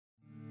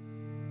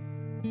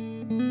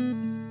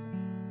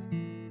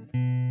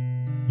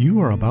You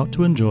are about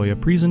to enjoy a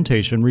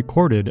presentation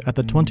recorded at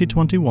the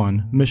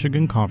 2021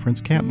 Michigan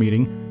Conference Camp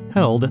Meeting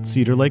held at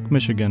Cedar Lake,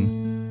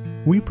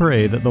 Michigan. We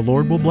pray that the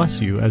Lord will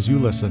bless you as you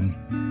listen.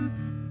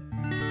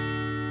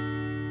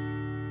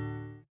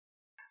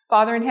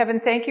 Father in heaven,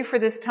 thank you for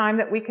this time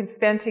that we can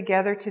spend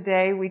together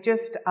today. We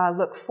just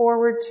look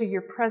forward to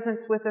your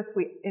presence with us.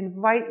 We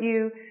invite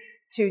you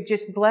to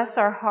just bless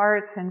our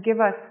hearts and give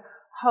us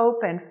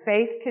hope and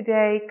faith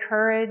today,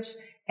 courage,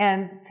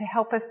 and to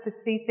help us to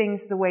see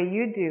things the way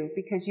you do,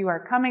 because you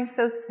are coming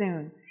so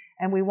soon,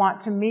 and we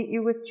want to meet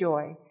you with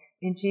joy.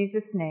 In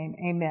Jesus' name,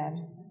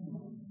 amen.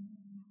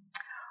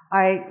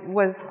 I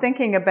was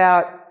thinking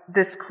about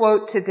this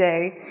quote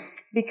today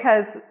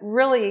because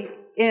really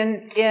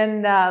in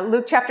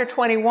Luke chapter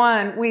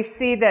 21, we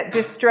see that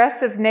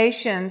distress of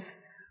nations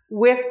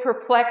with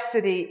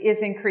perplexity is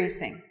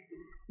increasing.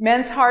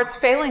 Men's hearts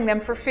failing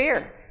them for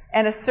fear,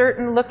 and a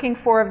certain looking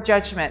for of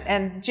judgment.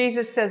 And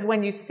Jesus says,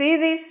 when you see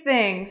these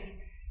things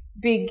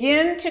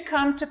begin to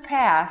come to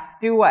pass,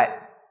 do what?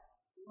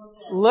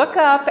 Look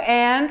up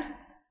and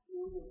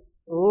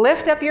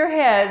lift up your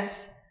heads,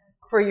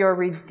 for your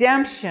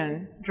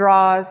redemption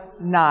draws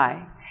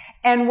nigh.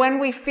 And when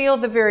we feel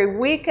the very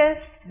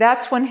weakest,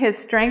 that's when his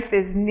strength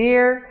is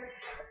near.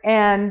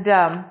 And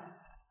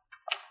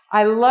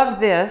I love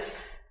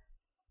this.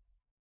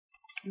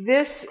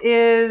 This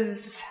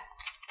is...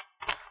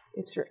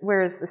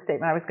 where is the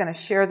statement? I was going to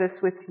share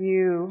this with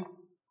you.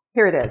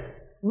 Here it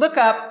is. Look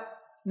up,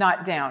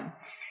 not down.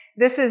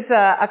 This is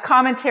a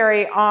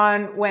commentary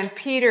on when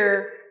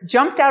Peter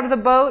jumped out of the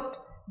boat.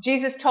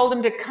 Jesus told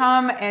him to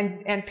come,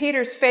 and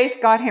Peter's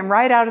faith got him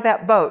right out of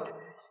that boat,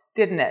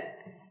 didn't it?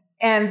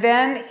 And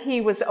then he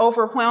was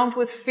overwhelmed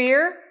with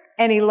fear,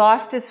 and he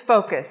lost his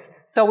focus.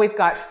 So we've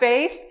got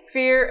faith,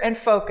 fear, and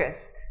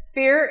focus.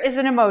 Fear is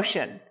an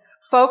emotion.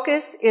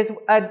 Focus is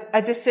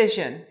a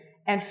decision.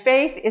 And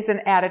faith is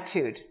an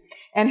attitude.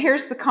 And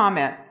here's the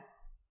comment.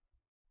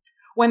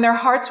 When their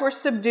hearts were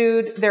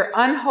subdued, their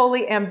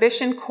unholy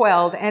ambition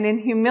quelled, and in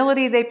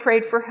humility they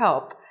prayed for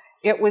help,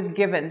 it was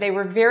given. They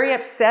were very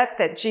upset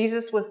that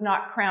Jesus was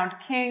not crowned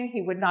king.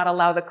 He would not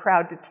allow the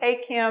crowd to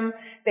take him.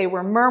 They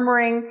were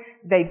murmuring.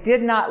 They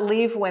did not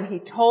leave when he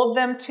told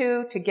them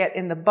to get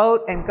in the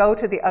boat and go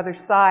to the other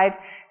side.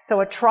 So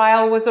a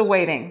trial was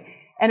awaiting.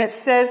 And it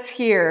says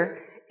here,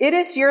 it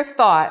is your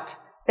thought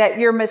that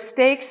your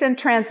mistakes and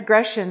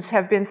transgressions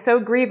have been so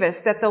grievous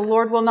that the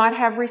Lord will not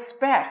have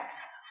respect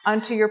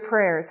unto your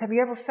prayers. Have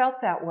you ever felt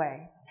that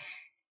way?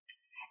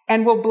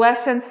 And will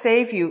bless and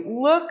save you.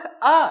 Look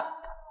up,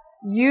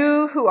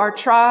 you who are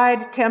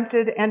tried,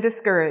 tempted, and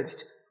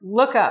discouraged.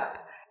 Look up.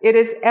 It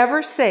is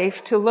ever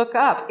safe to look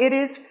up. It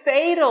is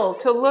fatal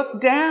to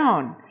look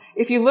down.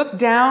 If you look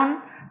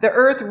down, the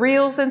earth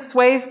reels and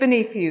sways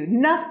beneath you.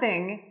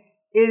 Nothing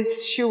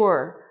is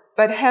sure.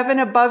 But heaven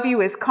above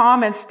you is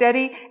calm and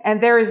steady, and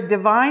there is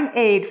divine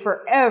aid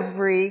for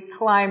every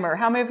climber.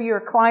 How many of you are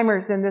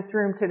climbers in this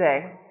room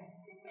today?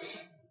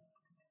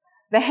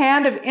 The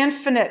hand of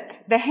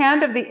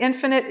the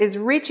infinite is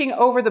reaching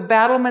over the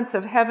battlements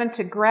of heaven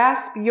to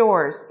grasp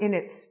yours in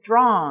its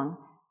strong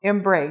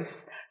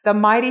embrace. The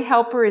mighty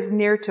helper is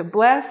near to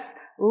bless,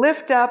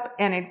 lift up,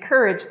 and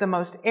encourage the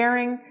most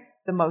erring,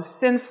 the most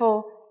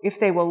sinful, if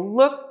they will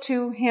look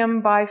to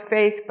him by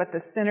faith, but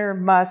the sinner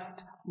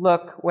must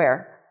look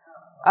where?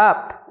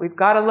 Up. We've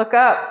got to look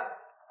up.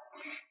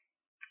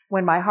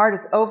 When my heart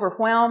is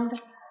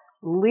overwhelmed,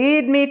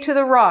 lead me to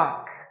the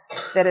rock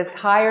that is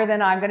higher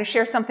than I. I'm going to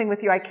share something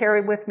with you I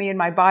carried with me in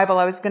my Bible.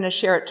 I was going to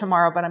share it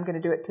tomorrow, but I'm going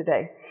to do it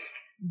today.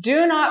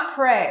 Do not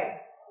pray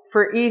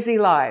for easy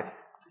lives.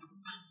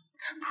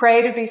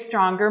 Pray to be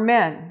stronger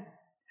men.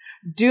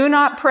 Do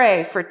not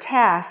pray for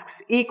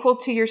tasks equal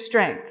to your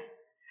strength.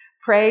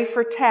 Pray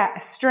for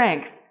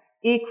strength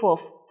equal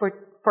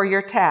for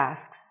your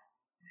tasks.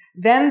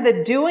 Then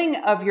the doing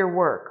of your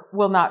work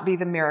will not be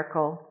the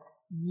miracle.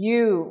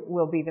 You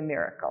will be the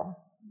miracle.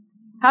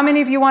 How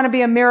many of you want to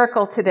be a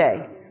miracle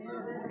today?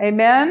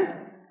 Amen?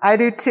 I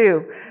do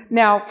too.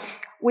 Now,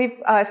 we've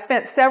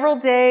spent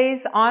several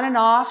days on and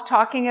off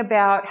talking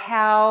about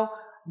how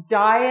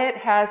diet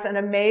has an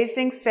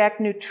amazing effect,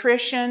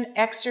 nutrition,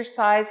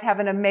 exercise have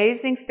an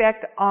amazing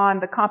effect on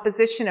the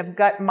composition of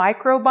gut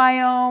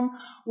microbiome,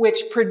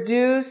 which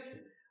produces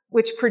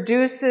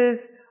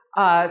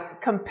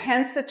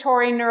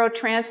compensatory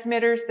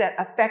neurotransmitters that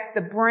affect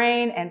the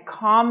brain and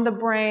calm the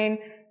brain,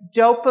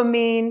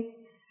 dopamine,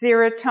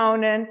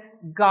 serotonin,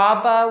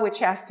 GABA, which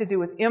has to do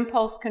with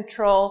impulse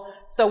control.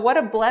 So what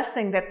a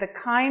blessing that the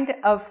kind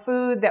of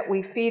food that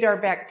we feed our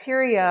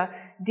bacteria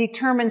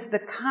determines the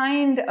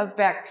kind of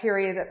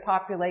bacteria that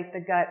populate the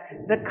gut,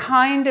 the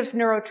kind of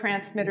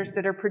neurotransmitters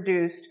that are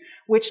produced,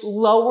 which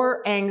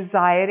lower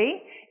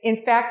anxiety.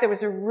 In fact, there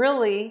was a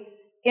really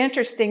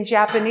interesting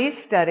Japanese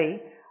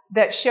study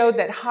that showed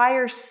that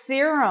higher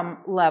serum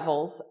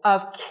levels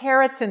of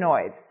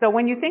carotenoids. So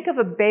when you think of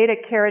a beta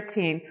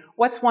carotene,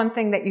 what's one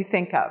thing that you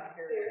think of?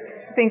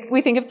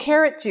 We think of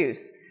carrot juice.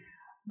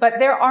 But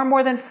there are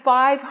more than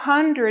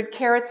 500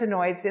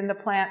 carotenoids in the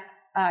plant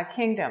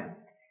kingdom.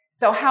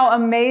 So how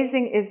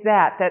amazing is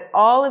that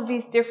all of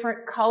these different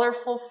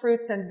colorful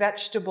fruits and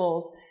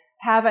vegetables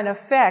have an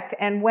effect.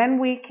 And when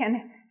we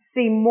can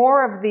see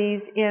more of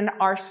these in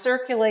our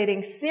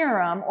circulating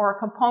serum or a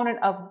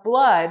component of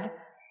blood,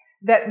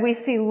 that we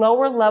see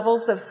lower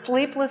levels of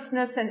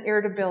sleeplessness and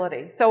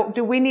irritability. So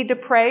do we need to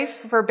pray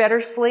for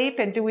better sleep,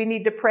 and do we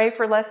need to pray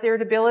for less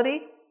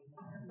irritability?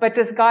 But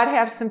does God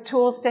have some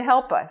tools to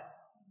help us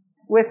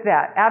with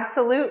that?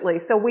 Absolutely.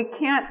 So we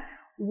can't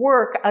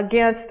work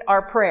against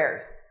our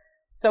prayers.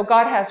 So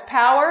God has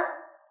power,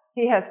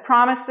 He has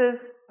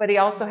promises, but He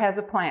also has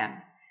a plan.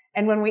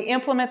 And when we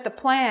implement the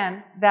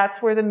plan,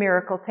 that's where the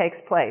miracle takes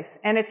place.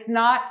 And it's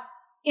not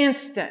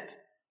instant.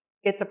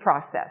 It's a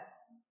process.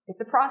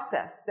 It's a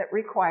process that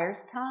requires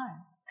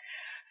time.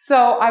 So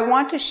I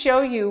want to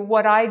show you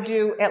what I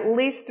do at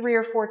least 3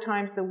 or 4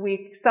 times a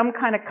week, some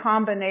kind of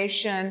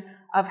combination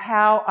of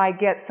how I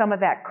get some of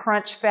that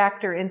crunch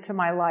factor into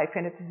my life.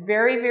 And it's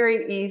very,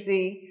 very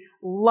easy,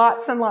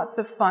 lots and lots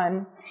of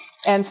fun.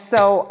 And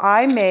so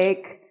I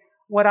make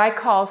what I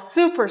call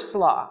super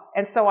slaw.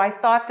 And so I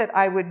thought that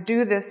I would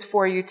do this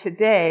for you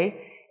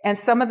today. And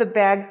some of the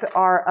bags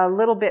are a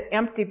little bit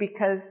empty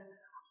because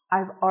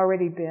I've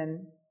already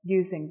been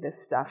using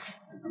this stuff.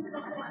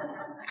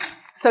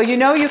 So you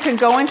know you can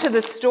go into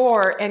the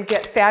store and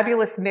get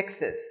fabulous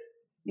mixes.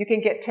 You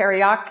can get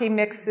teriyaki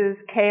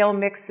mixes, kale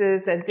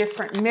mixes, and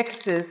different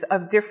mixes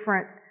of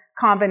different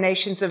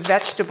combinations of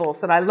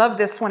vegetables. And I love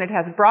this one. It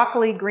has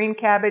broccoli, green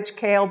cabbage,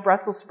 kale,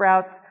 Brussels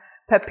sprouts,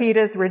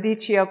 pepitas,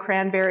 radicchio,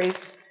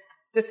 cranberries.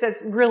 This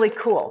is really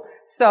cool.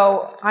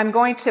 So I'm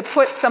going to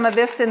put some of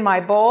this in my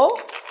bowl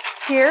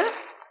here,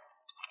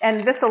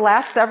 and this will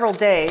last several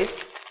days.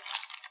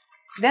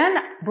 Then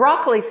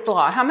broccoli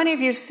slaw. How many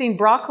of you have seen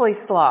broccoli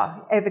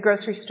slaw at the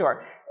grocery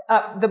store?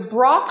 The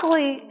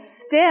broccoli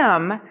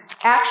stem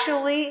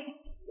actually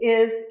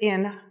is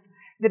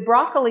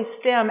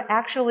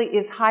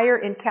higher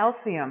in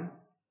calcium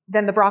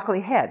than the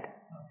broccoli head.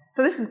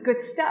 So this is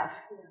good stuff.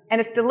 And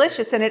it's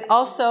delicious, and it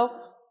also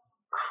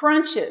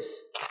crunches.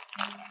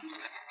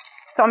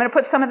 So I'm going to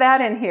put some of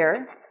that in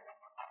here.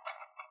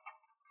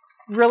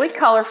 Really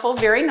colorful,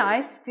 very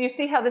nice. Do you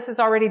see how this is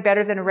already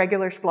better than a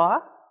regular slaw?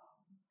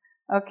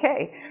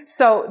 Okay,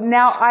 so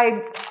now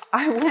I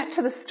went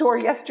to the store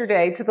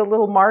yesterday, to the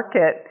little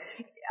market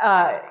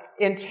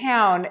in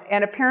town,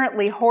 and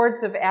apparently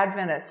hordes of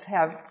Adventists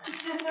have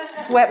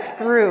swept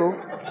through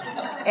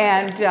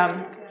and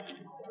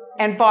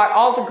bought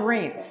all the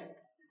greens.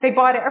 They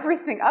bought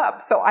everything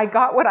up, so I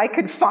got what I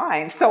could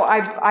find. So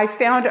I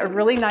found a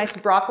really nice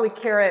broccoli,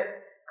 carrot,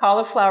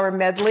 cauliflower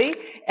medley,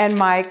 and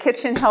my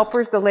kitchen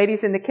helpers, the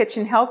ladies in the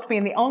kitchen, helped me,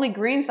 and the only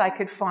greens I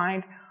could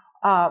find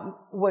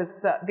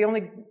was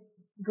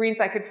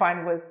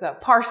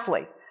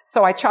parsley.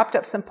 So I chopped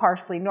up some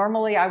parsley.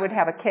 Normally I would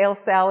have a kale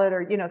salad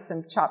or,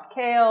 some chopped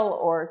kale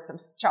or some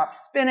chopped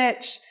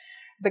spinach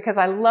because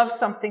I love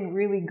something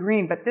really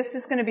green. But this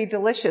is going to be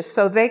delicious.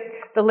 So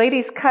the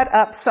ladies cut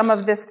up some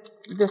of this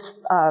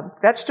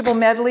vegetable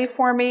medley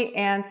for me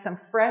and some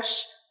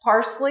fresh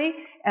parsley,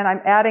 and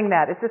I'm adding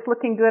that. Is this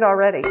looking good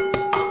already?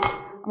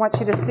 I want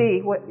you to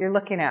see what you're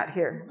looking at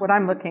here, what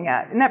I'm looking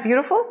at. Isn't that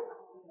beautiful?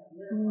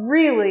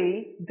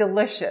 Really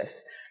delicious.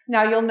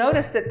 Now you'll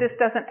notice that this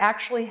doesn't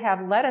actually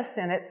have lettuce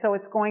in it, so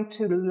it's going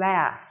to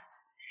last.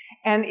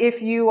 And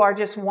if you are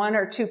just 1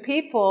 or 2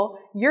 people,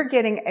 you're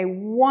getting a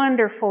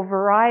wonderful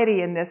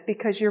variety in this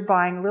because you're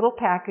buying little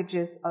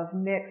packages of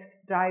mixed,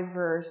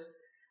 diverse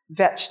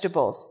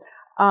vegetables.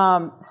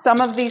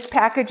 Some of these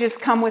packages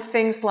come with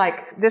things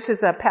like, this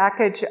is a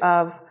package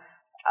of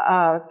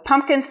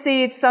pumpkin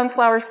seeds,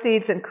 sunflower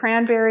seeds, and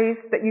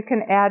cranberries that you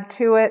can add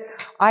to it.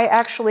 I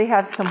actually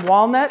have some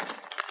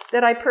walnuts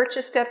that I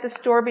purchased at the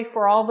store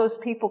before all those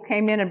people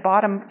came in and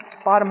bought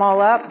them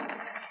all up.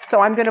 So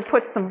I'm going to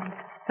put some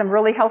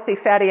really healthy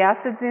fatty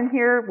acids in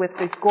here with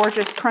these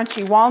gorgeous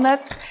crunchy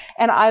walnuts.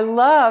 And I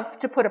love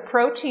to put a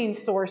protein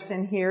source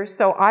in here.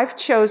 So I've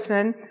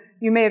chosen,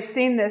 you may have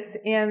seen this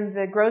in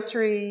the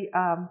grocery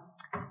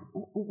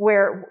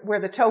where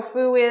the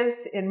tofu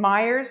is in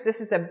Myers.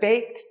 This is a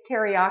baked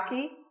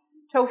teriyaki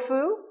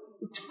tofu.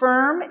 It's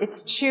firm,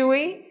 it's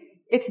chewy,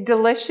 it's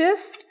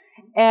delicious.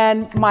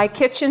 And my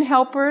kitchen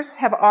helpers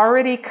have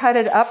already cut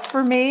it up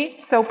for me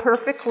so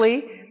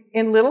perfectly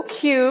in little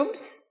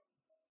cubes.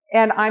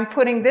 And I'm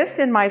putting this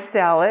in my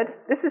salad.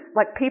 This is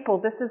like, people,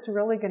 this is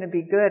really going to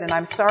be good. And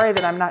I'm sorry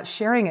that I'm not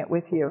sharing it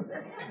with you.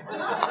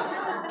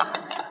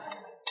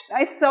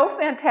 It's so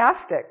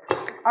fantastic.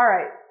 All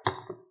right.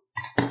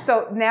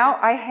 So now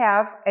I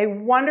have a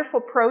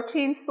wonderful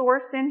protein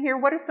source in here.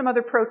 What are some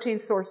other protein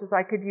sources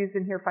I could use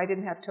in here if I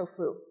didn't have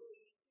tofu?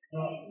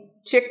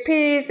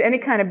 Chickpeas, any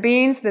kind of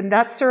beans. The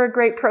nuts are a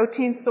great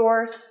protein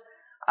source.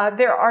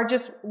 There are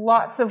just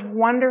lots of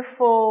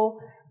wonderful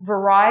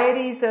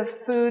varieties of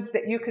foods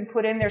that you can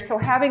put in there. So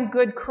having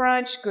good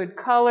crunch, good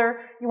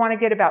color, you want to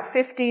get about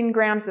 15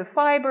 grams of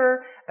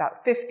fiber,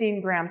 about 15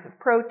 grams of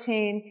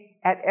protein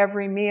at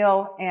every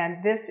meal,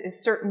 and this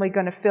is certainly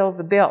going to fill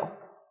the bill.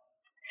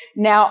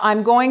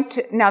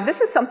 Now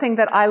this is something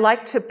that I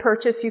like to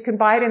purchase. You can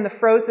buy it in the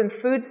frozen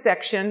food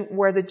section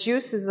where the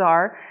juices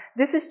are.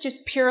 This is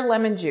just pure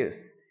lemon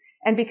juice.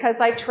 And because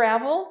I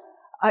travel,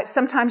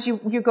 sometimes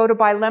you go to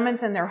buy lemons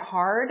and they're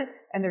hard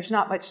and there's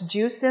not much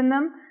juice in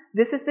them.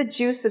 This is the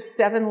juice of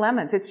 7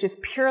 lemons. It's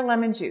just pure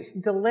lemon juice.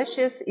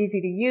 Delicious, easy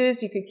to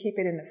use. You could keep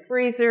it in the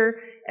freezer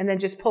and then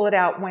just pull it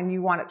out when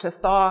you want it to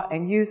thaw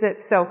and use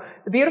it. So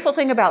the beautiful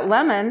thing about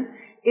lemon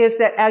is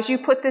that as you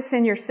put this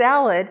in your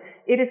salad,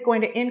 it is going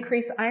to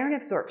increase iron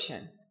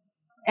absorption.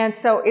 And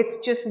so it's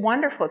just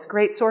wonderful. It's a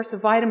great source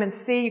of vitamin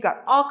C. You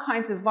got all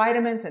kinds of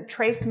vitamins and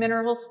trace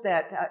minerals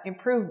that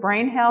improve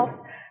brain health.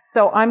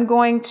 So I'm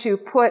going to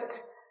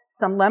put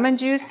some lemon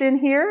juice in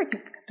here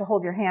to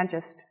hold your hand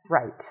just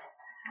right.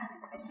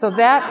 So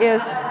that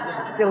is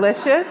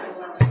delicious.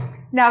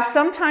 Now,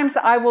 sometimes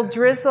I will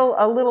drizzle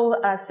a little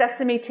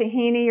sesame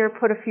tahini or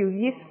put a few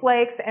yeast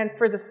flakes. And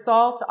for the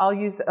salt, I'll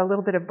use a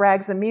little bit of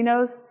Bragg's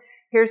Aminos.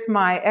 Here's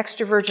my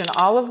extra virgin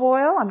olive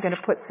oil. I'm going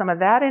to put some of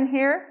that in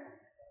here.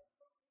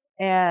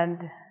 And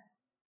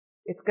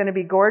it's going to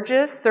be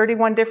gorgeous.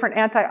 31 different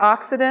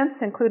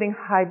antioxidants, including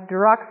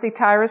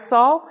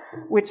hydroxytyrosol,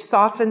 which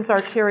softens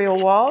arterial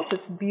walls.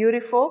 It's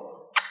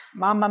beautiful.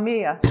 Mamma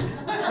mia.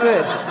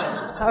 Good.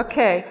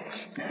 Okay.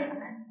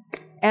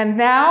 And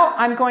now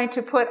I'm going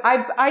to put,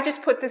 I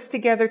just put this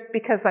together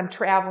because I'm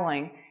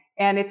traveling.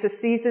 And it's a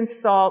seasoned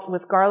salt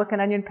with garlic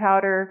and onion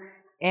powder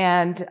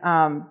and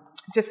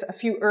just a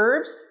few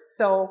herbs.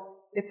 So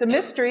it's a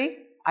mystery.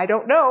 I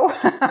don't know.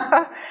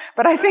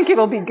 But I think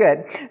it'll be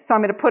good. So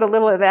I'm going to put a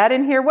little of that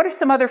in here. What are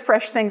some other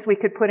fresh things we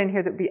could put in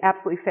here that would be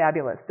absolutely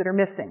fabulous, that are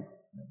missing?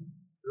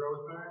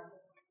 Rosemary?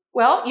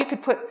 Well, you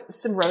could put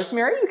some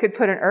rosemary. You could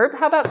put an herb.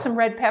 How about some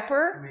red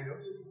pepper?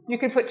 Tomatoes. You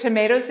could put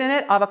tomatoes in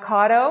it,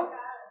 avocado.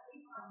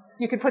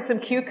 You could put some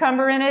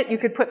cucumber in it. You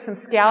could put some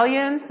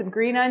scallions, some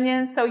green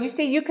onions. So you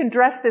see, you can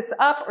dress this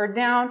up or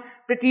down.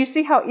 But do you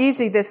see how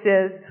easy this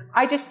is?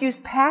 I just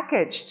used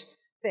packaged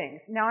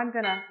things. Now I'm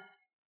going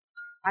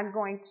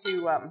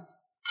to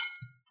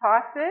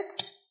toss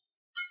it.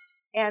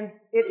 And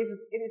it is,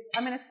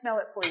 I'm going to smell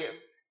it for you.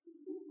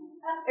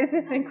 It's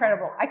just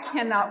incredible. I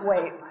cannot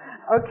wait.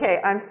 Okay,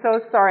 I'm so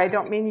sorry. I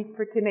don't mean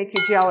to make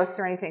you jealous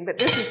or anything, but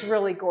this is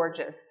really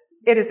gorgeous.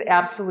 It is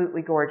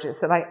absolutely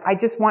gorgeous. And I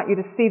just want you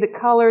to see the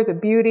color, the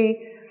beauty.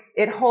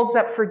 It holds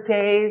up for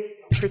days,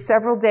 for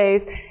several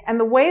days. And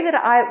the way that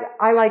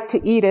I like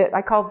to eat it,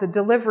 I call it the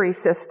delivery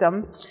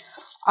system.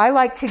 I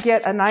like to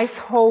get a nice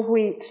whole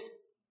wheat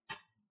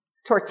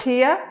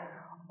tortilla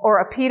or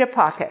a pita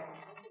pocket,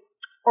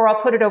 or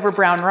I'll put it over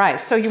brown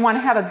rice. So you want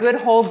to have a good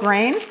whole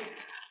grain.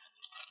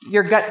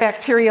 Your gut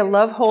bacteria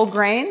love whole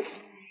grains.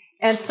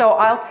 And so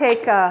I'll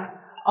take a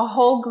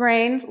whole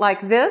grain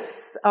like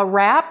this, a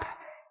wrap,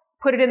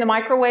 put it in the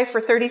microwave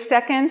for 30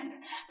 seconds,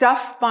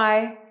 stuff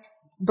my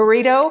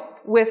burrito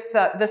with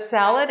the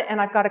salad, and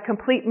I've got a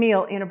complete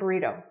meal in a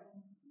burrito.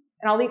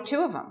 And I'll eat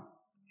 2 of them.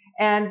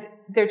 And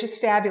they're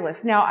just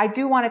fabulous. Now, I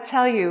do want to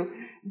tell you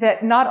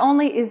that not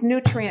only is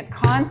nutrient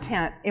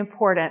content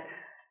important,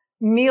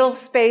 meal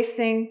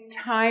spacing,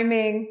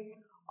 timing,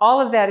 all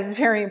of that is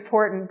very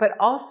important, but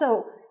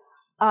also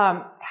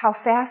how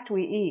fast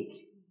we eat.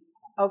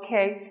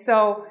 Okay,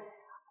 so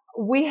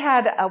we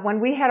had, when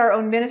we had our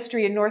own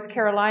ministry in North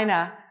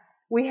Carolina,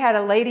 we had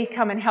a lady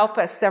come and help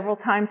us several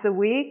times a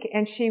week,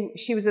 and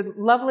she was a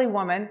lovely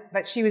woman,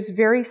 but she was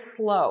very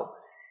slow.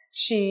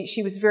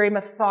 She was very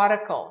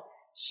methodical.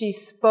 She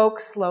spoke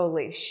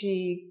slowly.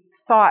 She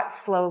thought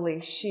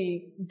slowly.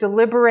 She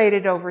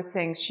deliberated over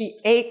things. She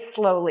ate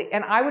slowly.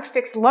 And I would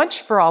fix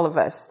lunch for all of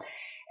us.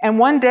 And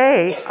one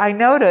day I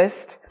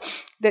noticed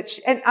that,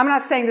 and I'm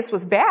not saying this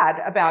was bad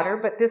about her,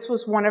 but this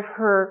was one of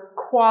her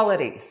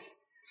qualities.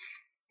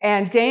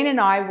 And Dane and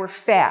I were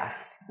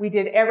fast. We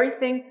did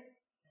everything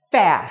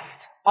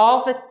fast,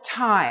 all the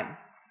time.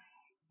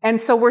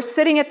 And so we're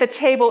sitting at the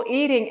table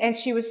eating, and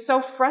she was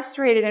so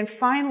frustrated. And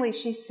finally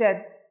she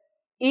said,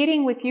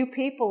 "Eating with you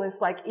people is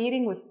like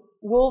eating with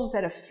wolves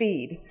at a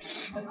feed."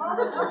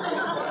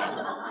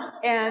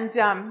 And,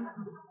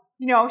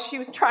 you know, she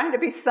was trying to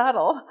be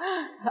subtle.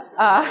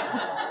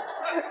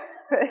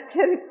 It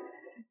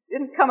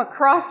didn't come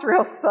across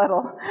real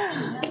subtle.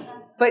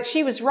 But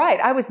she was right.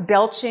 I was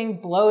belching,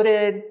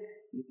 bloated.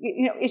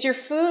 You know, is your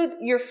food,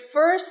 your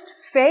first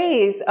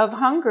phase of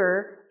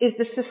hunger is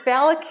the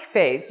cephalic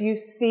phase. You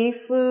see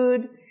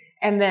food,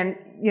 and then,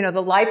 you know,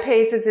 the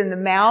lipases in the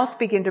mouth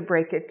begin to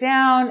break it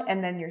down,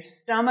 and then your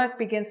stomach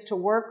begins to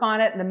work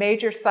on it. And the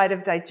major site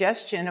of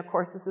digestion, of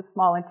course, is the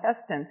small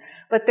intestine.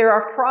 But there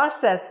are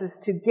processes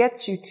to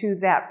get you to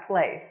that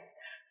place.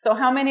 So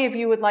how many of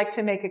you would like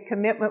to make a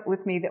commitment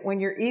with me that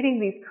when you're eating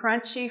these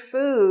crunchy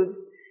foods,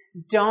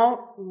 don't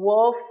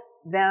wolf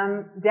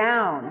them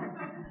down?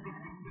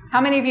 How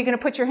many of you are going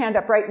to put your hand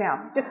up right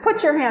now? Just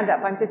put your hand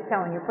up. I'm just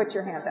telling you, put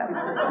your hand up.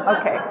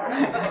 Okay.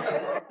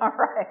 All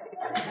right.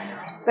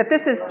 But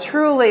this is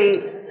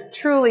truly,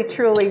 truly,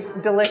 truly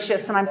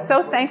delicious. And I'm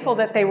so thankful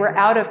that they were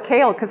out of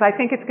kale, because I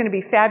think it's going to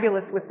be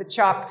fabulous with the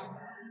chopped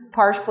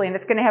parsley, and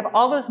it's going to have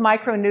all those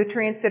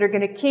micronutrients that are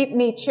going to keep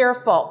me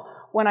cheerful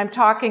when I'm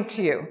talking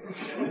to you.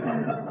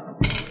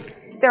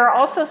 There are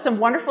also some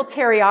wonderful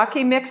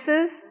teriyaki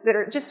mixes that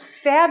are just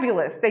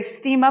fabulous. They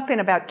steam up in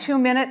about 2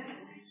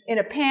 minutes in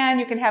a pan.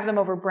 You can have them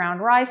over brown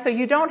rice, so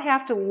you don't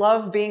have to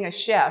love being a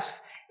chef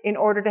in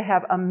order to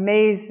have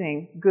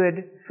amazing,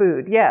 good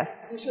food.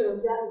 Yes? You should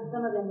have gotten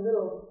some of them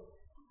little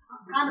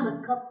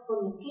condiment cups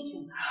from the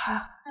kitchen.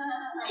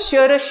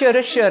 Shoulda,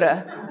 shoulda,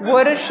 shoulda.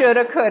 Woulda,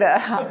 shoulda,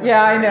 coulda.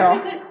 Yeah, I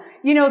know.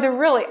 You know, they're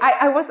really,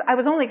 I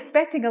was only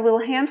expecting a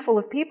little handful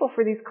of people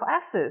for these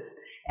classes.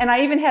 And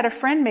I even had a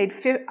friend make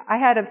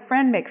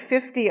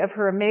 50 of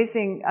her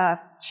amazing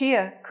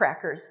chia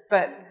crackers.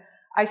 But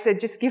I said,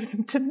 just give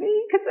them to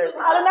me because there's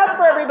not enough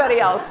for everybody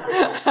else.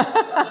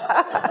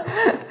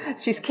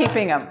 She's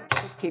keeping them.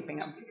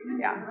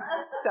 Yeah.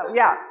 So,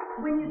 yeah.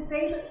 When you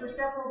save it for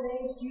several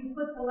days, do you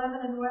put the lemon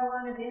and oil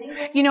on it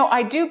anyway? You know,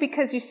 I do,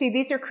 because you see,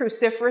 these are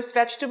cruciferous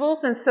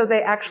vegetables, and so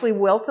they actually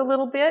wilt a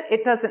little bit.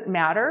 It doesn't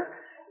matter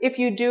if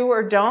you do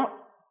or don't.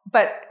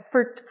 But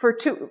for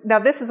two, now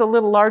this is a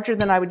little larger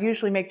than I would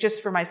usually make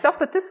just for myself,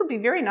 but this will be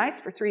very nice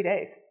for 3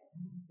 days.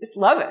 Just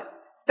love it.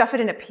 Stuff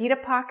it in a pita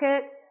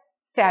pocket.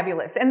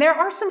 Fabulous. And there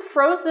are some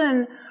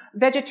frozen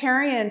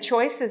vegetarian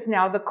choices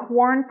now. The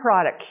Quorn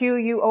product,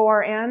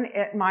 Quorn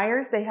at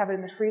Meijer's, they have it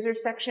in the freezer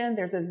section.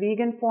 There's a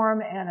vegan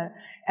form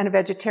and a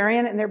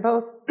vegetarian, and they're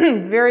both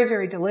very,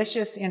 very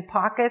delicious in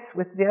pockets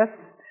with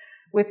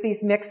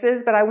these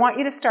mixes. But I want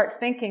you to start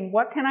thinking,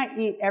 what can I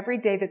eat every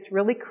day that's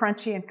really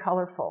crunchy and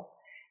colorful?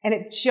 And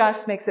it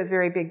just makes a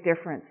very big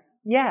difference.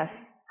 Yes? On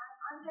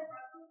the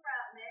Brussels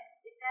sprout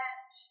mix, is that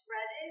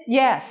shredded?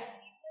 Yes.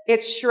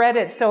 It's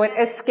shredded, so it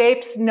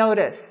escapes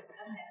notice. Okay,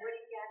 where do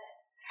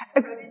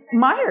you get it?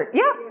 Meijer,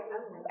 yeah.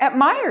 At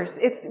Meijer's.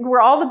 It's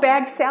where all the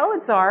bagged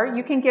salads are.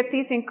 You can get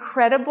these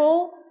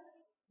incredible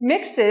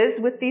mixes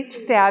with these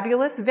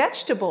fabulous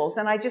vegetables,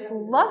 and I just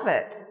love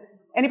it.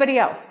 Anybody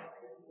else?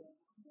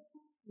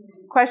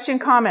 Question,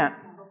 comment?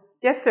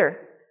 Yes, sir.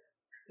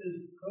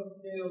 Is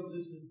cocktail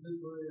just as good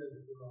as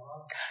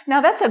raw?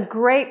 Now, that's a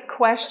great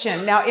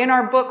question. Now, in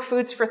our book,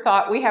 Foods for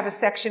Thought, we have a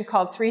section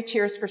called 3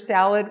 Cheers for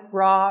Salad,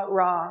 Raw,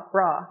 Raw,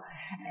 Raw.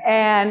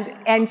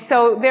 And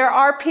so there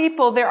are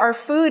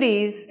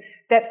foodies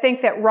that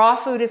think that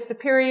raw food is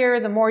superior.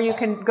 The more you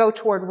can go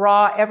toward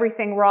raw,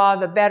 everything raw,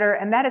 the better.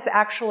 And that is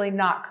actually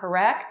not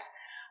correct.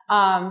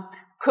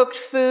 Cooked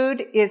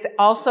food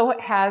also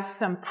has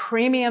some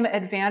premium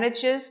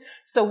advantages.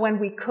 So when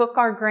we cook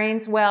our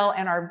grains well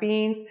and our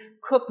beans,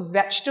 cooked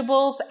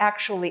vegetables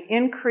actually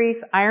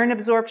increase iron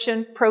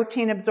absorption,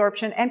 protein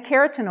absorption, and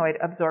carotenoid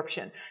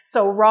absorption.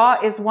 So raw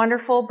is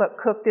wonderful, but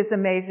cooked is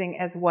amazing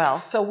as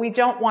well. So we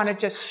don't want to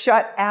just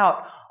shut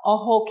out a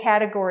whole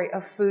category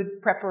of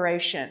food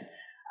preparation.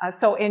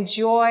 So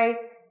enjoy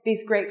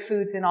these great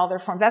foods in all their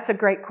forms. That's a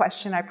great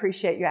question. I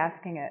appreciate you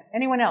asking it.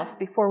 Anyone else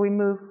before we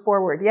move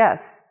forward?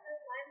 Yes?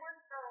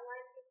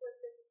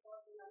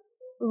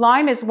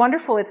 Lime is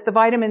wonderful. It's the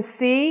vitamin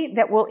C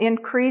that will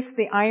increase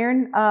the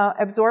iron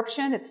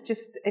absorption.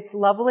 It's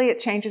lovely.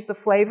 It changes the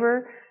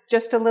flavor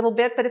just a little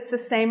bit, but it's the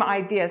same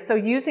idea. So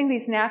using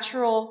these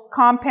natural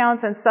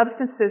compounds and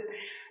substances,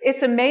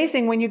 it's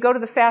amazing when you go to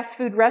the fast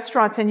food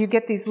restaurants and you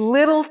get these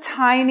little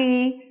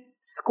tiny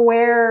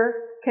square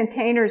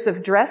containers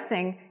of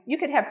dressing. You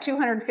could have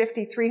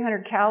 250,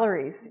 300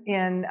 calories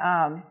in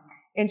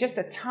just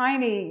a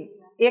tiny,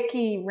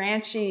 icky,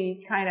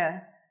 ranchy, kind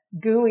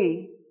of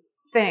gooey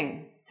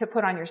thing to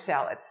put on your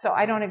salad. So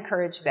I don't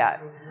encourage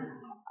that.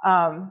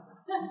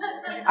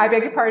 I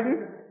beg your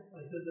pardon?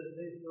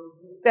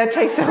 That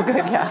tastes so good,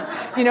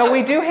 yeah. You know,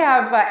 we do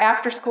have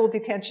after-school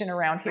detention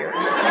around here.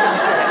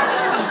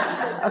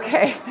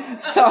 Okay,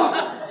 so,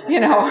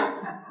 you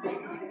know.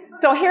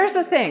 So here's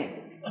the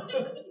thing.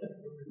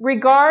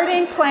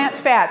 Regarding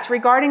plant fats,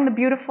 regarding the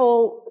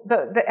beautiful,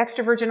 the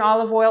extra virgin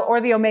olive oil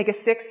or the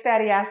omega-6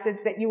 fatty acids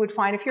that you would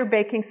find if you're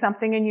baking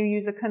something and you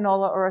use a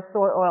canola or a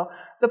soy oil,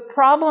 the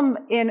problem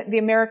in the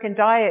American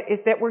diet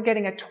is that we're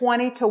getting a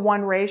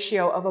 20-to-1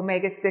 ratio of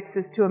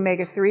omega-6s to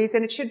omega-3s,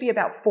 and it should be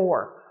about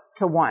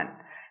 4-to-1.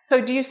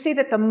 So do you see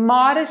that the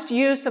modest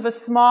use of a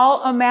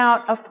small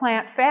amount of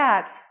plant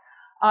fats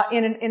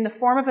in the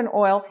form of an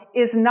oil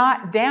is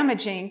not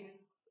damaging?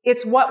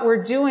 It's what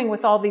we're doing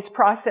with all these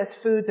processed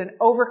foods and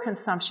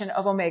overconsumption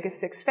of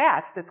omega-6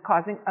 fats that's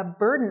causing a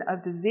burden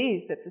of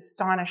disease that's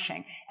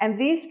astonishing. And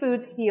these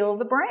foods heal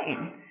the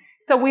brain.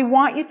 So we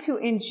want you to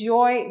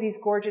enjoy these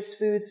gorgeous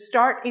foods.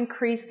 Start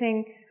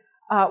increasing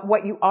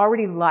what you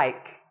already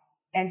like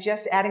and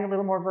just adding a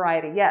little more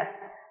variety.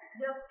 Yes?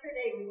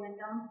 Yesterday we went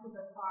down to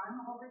the farm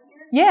over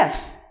here. Yes.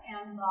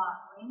 And bought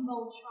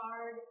rainbow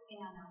chard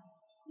and a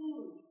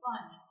huge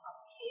bunch of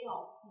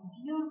kale.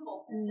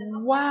 Beautiful.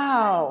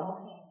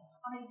 Wow.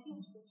 I mean, it's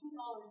huge for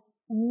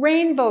 $2.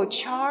 Rainbow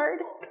chard?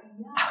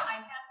 Yeah,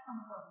 I had some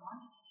for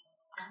lunch today.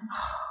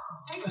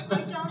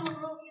 Right down the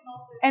road, you know.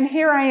 And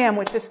here I am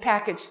with this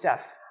packaged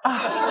stuff.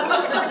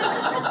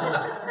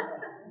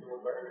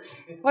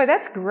 Boy,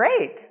 that's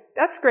great.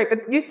 That's great.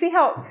 But you see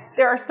how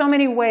there are so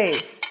many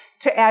ways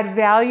to add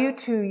value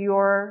to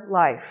your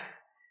life.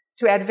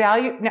 To add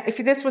value. Now, if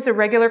this was a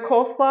regular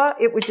coleslaw,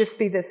 it would just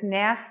be this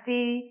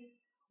nasty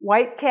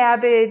white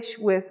cabbage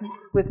with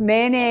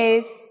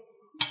mayonnaise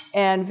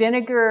and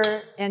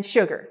vinegar and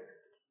sugar.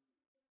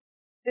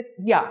 Just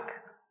yuck.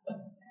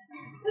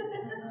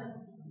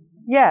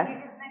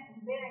 Yes.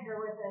 Vinegar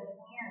with a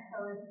smear,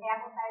 so is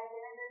apple cider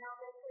vinegar no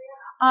good for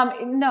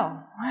you? No.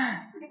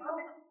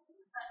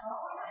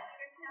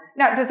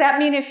 Now, does that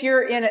mean if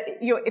you're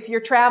if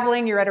you're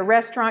traveling, you're at a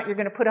restaurant, you're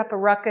going to put up a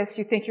ruckus,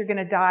 you think you're going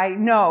to die?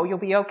 No, you'll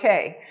be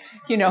okay.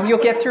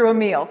 You'll get through a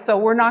meal. So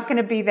we're not going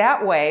to be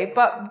that way.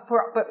 But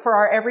for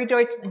our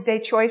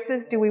everyday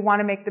choices, do we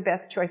want to make the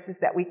best choices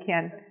that we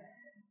can?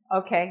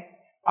 Okay.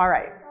 All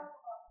right.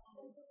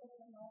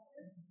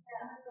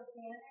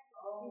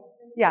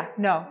 Yeah.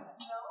 No.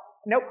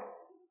 Nope.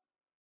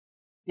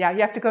 Yeah,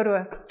 you have to go to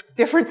a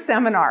different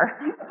seminar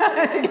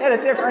to get a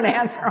different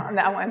answer on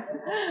that one.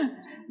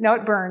 No,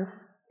 it burns.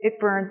 It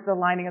burns the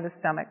lining of the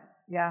stomach.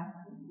 Yeah.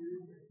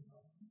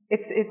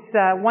 It's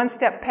one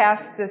step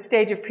past the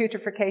stage of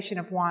putrefaction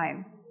of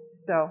wine.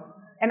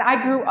 And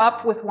I grew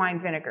up with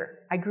wine vinegar.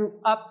 I grew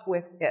up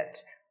with it.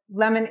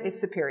 Lemon is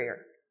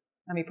superior.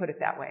 Let me put it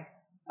that way.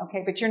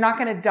 Okay, but you're not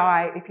going to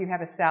die if you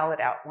have a salad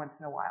out once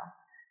in a while.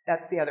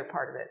 That's the other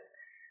part of it.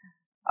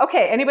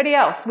 Okay, anybody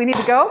else? We need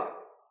to go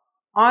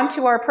on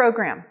to our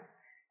program.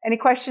 Any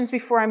questions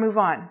before I move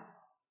on?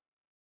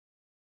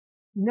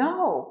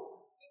 No.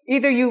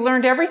 Either you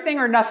learned everything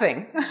or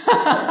nothing.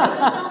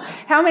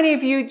 How many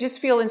of you just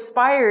feel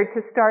inspired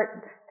to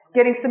start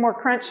getting some more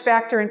crunch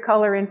factor and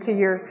color into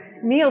your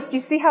meals? Do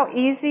you see how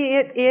easy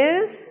it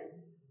is?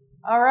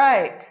 All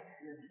right.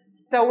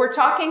 So we're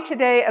talking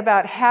today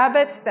about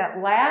habits that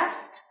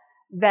last,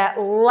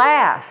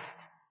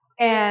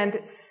 and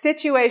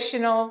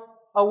situational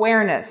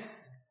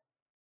awareness.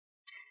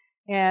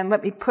 And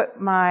let me put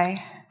my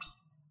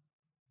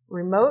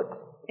remote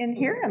in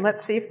here and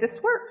let's see if this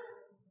works.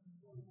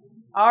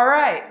 All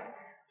right.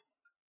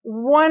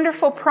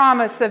 Wonderful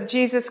promise of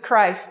Jesus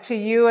Christ to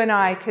you and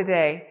I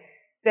today.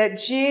 That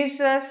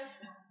Jesus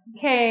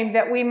came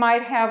that we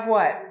might have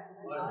what?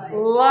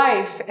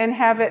 Life, and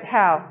have it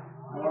how?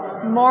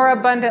 More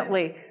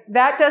abundantly.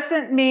 That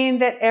doesn't mean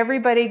that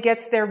everybody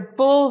gets their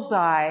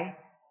bullseye.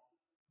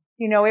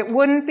 It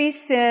wouldn't be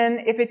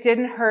sin if it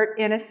didn't hurt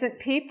innocent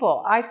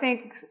people. I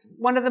think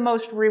one of the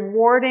most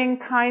rewarding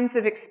kinds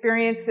of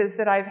experiences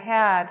that I've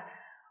had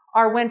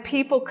are when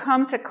people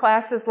come to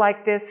classes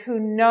like this who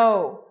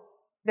know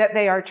that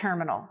they are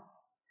terminal.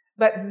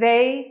 But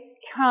they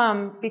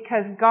come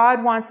because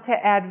God wants to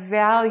add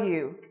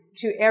value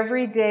to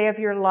every day of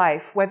your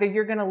life, whether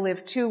you're going to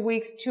live 2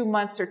 weeks, 2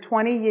 months, or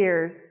 20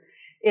 years.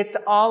 It's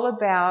all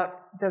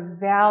about the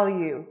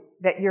value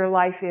that your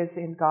life is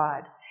in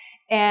God.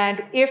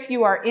 And if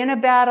you are in a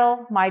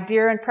battle, my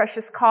dear and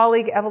precious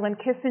colleague, Evelyn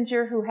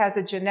Kissinger, who has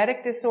a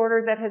genetic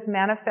disorder that has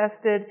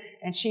manifested,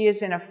 and she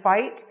is in a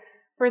fight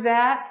for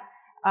that,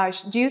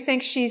 do you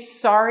think she's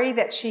sorry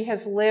that she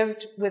has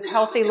lived with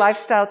healthy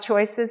lifestyle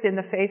choices in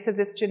the face of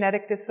this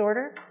genetic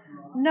disorder?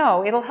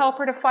 No, it'll help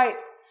her to fight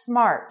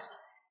smart,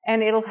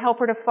 and it'll help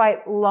her to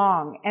fight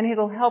long, and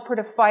it'll help her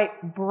to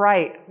fight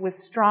bright with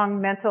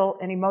strong mental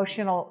and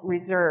emotional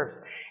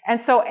reserves. And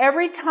so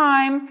every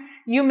time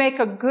you make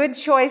a good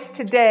choice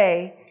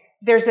today,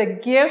 there's a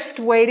gift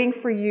waiting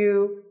for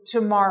you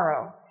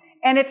tomorrow.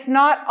 And it's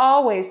not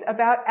always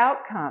about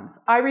outcomes.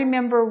 I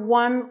remember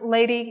one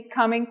lady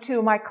coming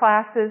to my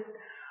classes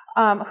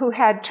who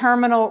had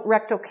terminal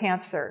rectal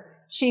cancer.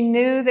 She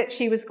knew that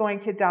she was going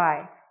to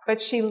die,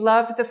 but she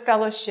loved the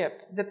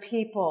fellowship, the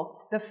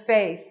people, the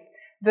faith,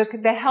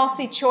 the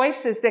healthy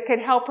choices that could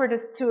help her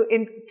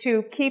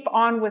to keep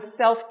on with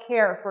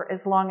self-care for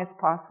as long as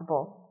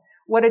possible.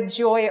 What a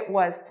joy it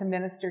was to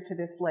minister to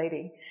this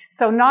lady.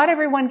 So not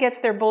everyone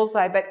gets their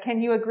bullseye, but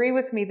can you agree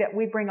with me that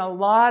we bring a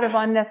lot of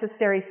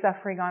unnecessary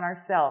suffering on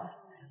ourselves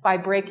by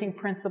breaking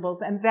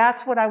principles? And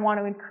that's what I want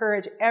to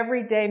encourage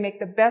every day. Make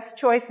the best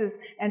choices,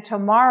 and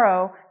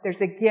tomorrow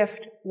there's a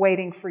gift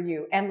waiting for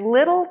you. And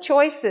little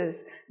choices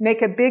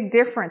make a big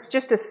difference.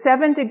 Just a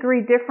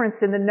 7-degree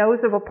difference in the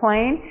nose of a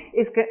plane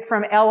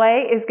from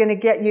LA is going to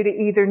get you to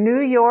either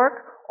New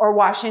York or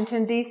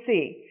Washington,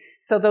 D.C.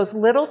 So those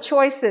little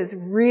choices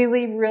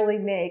really, really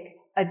make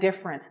a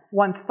difference.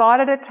 One thought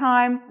at a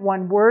time,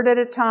 one word at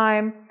a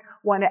time,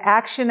 one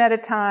action at a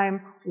time,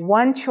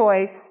 one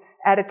choice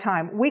at a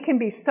time. We can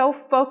be so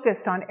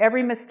focused on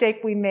every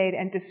mistake we made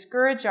and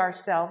discourage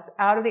ourselves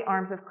out of the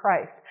arms of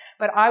Christ.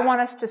 But I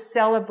want us to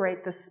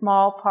celebrate the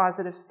small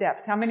positive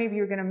steps. How many of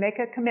you are going to make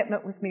a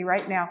commitment with me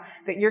right now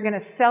that you're going to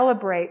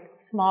celebrate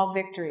small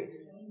victories?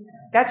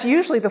 That's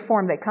usually the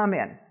form they come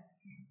in.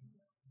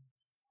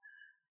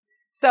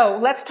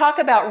 So let's talk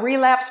about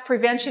relapse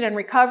prevention and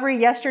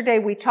recovery. Yesterday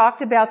we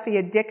talked about the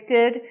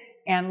addicted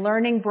and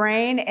learning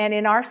brain, and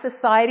in our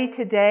society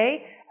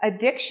today,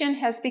 addiction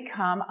has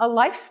become a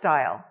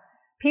lifestyle.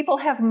 People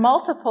have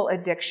multiple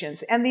addictions,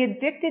 and the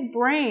addicted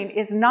brain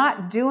is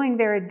not doing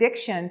their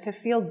addiction to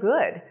feel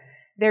good.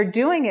 They're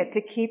doing it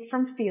to keep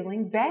from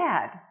feeling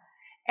bad.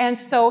 And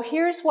so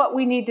here's what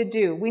we need to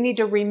do. We need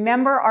to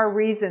remember our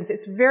reasons.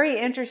 It's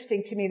very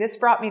interesting to me. This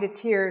brought me to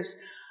tears.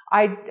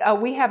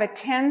 We have a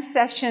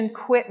 10-session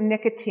quit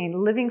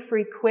nicotine,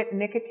 living-free quit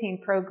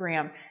nicotine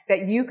program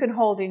that you can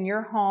hold in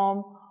your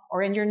home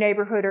or in your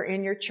neighborhood or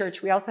in your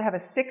church. We also have a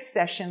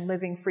 6-session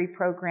living-free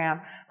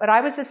program. But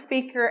I was a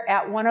speaker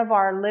at one of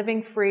our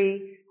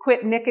living-free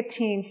quit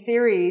nicotine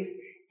series,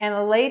 and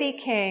a lady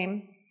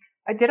came.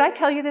 Did I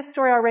tell you this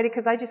story already?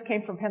 Because I just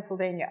came from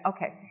Pennsylvania.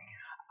 Okay.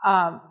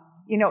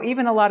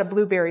 Even a lot of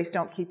blueberries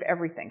don't keep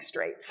everything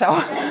straight. So,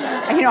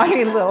 I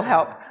need a little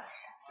help.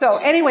 So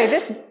anyway,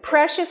 this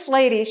precious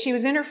lady, she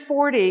was in her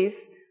 40s.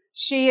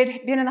 She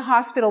had been in the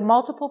hospital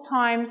multiple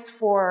times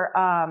for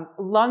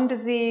lung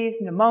disease,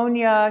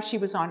 pneumonia. She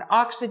was on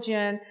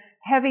oxygen,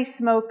 heavy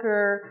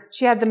smoker.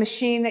 She had the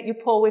machine that you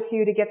pull with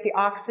you to get the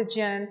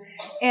oxygen.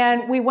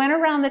 And we went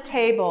around the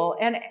table,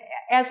 and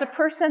as a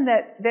person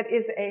that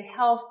is a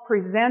health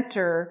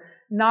presenter,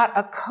 not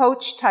a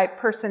coach type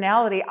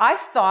personality, I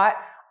thought,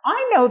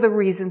 I know the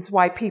reasons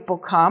why people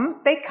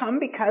come. They come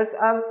because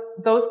of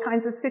those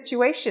kinds of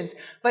situations.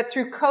 But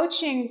through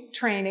coaching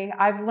training,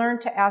 I've learned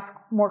to ask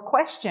more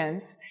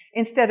questions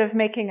instead of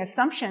making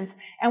assumptions.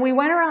 And we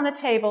went around the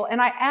table,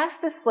 and I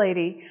asked this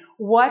lady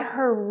what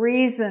her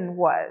reason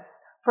was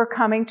for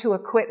coming to a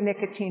quit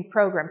nicotine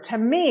program. To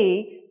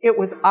me, it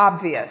was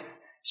obvious.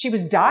 She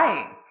was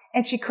dying,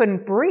 and she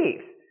couldn't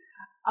breathe.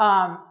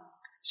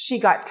 She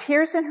got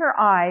tears in her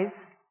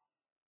eyes.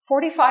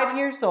 45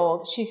 years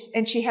old,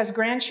 and she has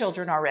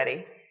grandchildren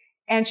already.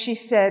 And she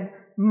said,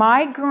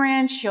 my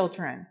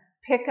grandchildren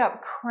pick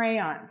up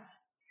crayons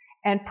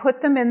and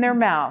put them in their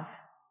mouth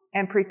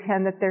and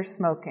pretend that they're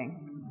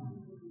smoking.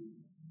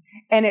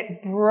 And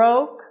it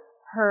broke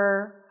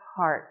her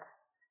heart.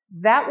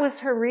 That was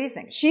her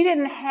reason. She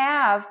didn't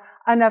have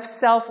enough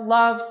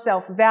self-love,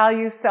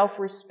 self-value,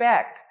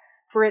 self-respect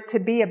for it to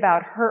be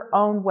about her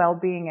own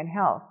well-being and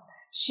health.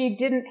 She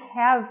didn't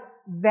have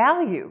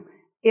value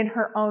in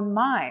her own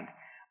mind.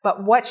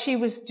 But what she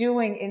was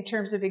doing in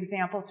terms of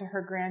example to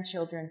her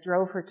grandchildren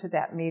drove her to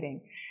that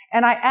meeting.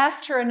 And I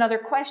asked her another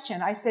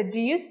question. I said, do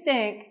you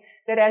think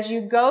that as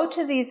you go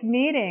to these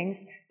meetings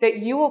that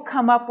you will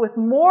come up with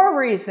more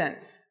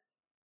reasons?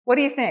 What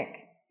do you think?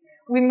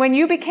 When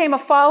you became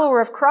a follower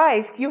of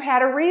Christ, you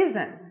had a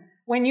reason.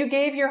 When you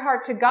gave your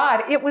heart to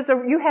God,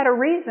 you had a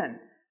reason.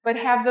 But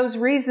have those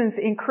reasons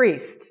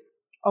increased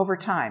over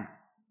time?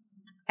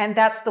 And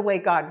that's the way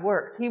God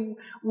works.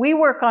 We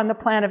work on the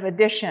plan of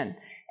addition,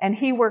 and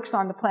He works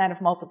on the plan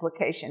of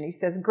multiplication. He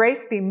says,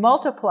 grace be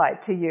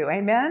multiplied to you.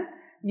 Amen?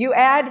 You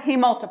add, He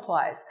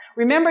multiplies.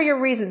 Remember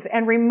your reasons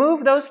and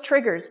remove those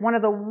triggers. One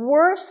of the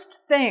worst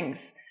things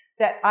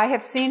that I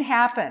have seen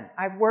happen,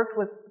 I've worked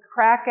with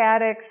crack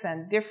addicts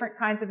and different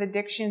kinds of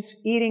addictions,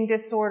 eating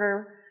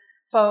disorder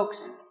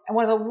folks. And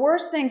one of the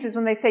worst things is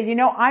when they say,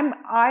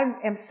 I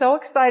am so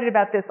excited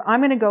about this, I'm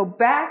going to go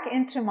back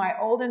into my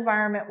old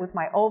environment with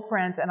my old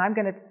friends and I'm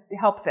going to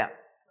help them.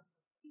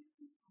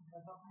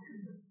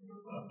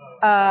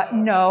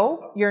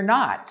 No, you're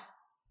not.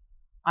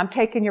 I'm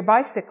taking your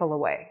bicycle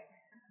away.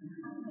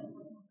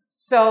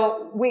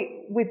 So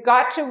we've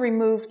got to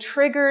remove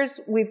triggers.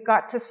 We've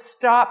got to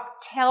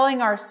stop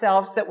telling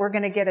ourselves that we're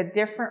going to get a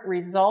different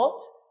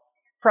result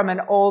from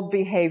an old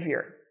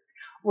behavior.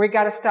 We've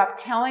got to stop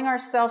telling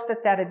ourselves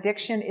that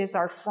addiction is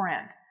our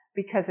friend,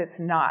 because it's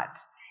not.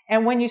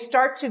 And when you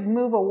start to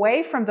move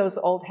away from those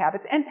old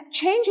habits, and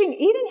changing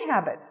eating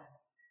habits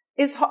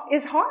is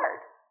hard.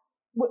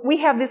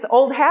 We have these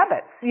old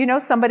habits.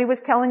 Somebody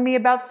was telling me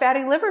about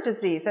fatty liver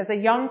disease as a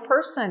young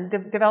person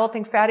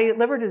developing fatty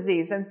liver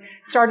disease, and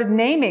started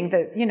naming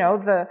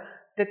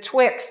the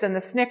Twix and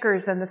the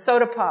Snickers and the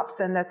soda pops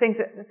and the things.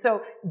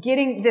 So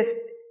getting this,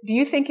 do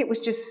you think it was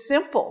just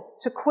simple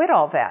to quit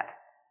all that?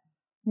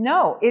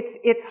 No,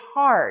 it's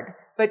hard.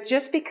 But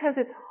just because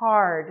it's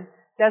hard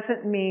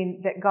doesn't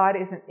mean that God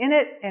isn't in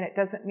it, and it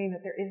doesn't mean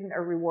that there isn't a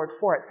reward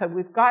for it. So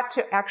we've got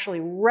to actually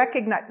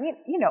recognize,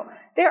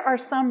 there are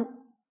some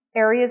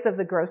areas of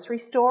the grocery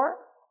store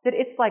that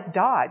it's like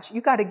Dodge. You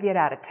got to get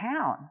out of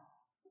town.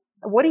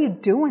 What are you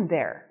doing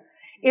there?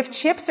 If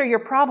chips are your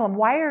problem,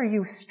 why are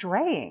you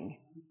straying?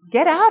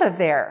 Get out of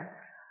there.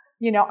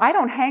 I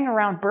don't hang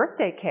around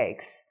birthday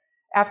cakes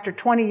after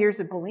 20 years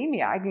of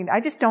bulimia.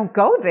 I just don't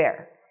go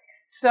there.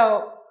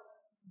 So,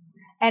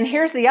 and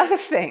here's the other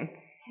thing.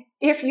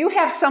 If you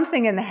have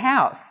something in the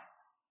house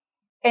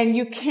and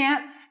you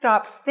can't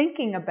stop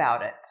thinking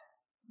about it,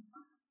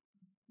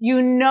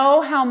 you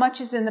know how much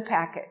is in the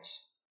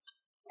package,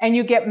 and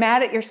you get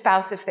mad at your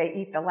spouse if they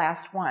eat the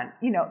last one.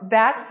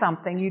 That's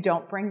something you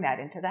don't bring that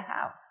into the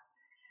house.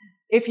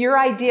 If your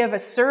idea of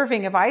a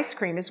serving of ice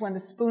cream is when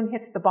the spoon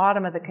hits the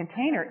bottom of the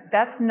container,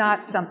 that's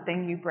not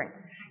something you bring.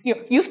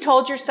 You've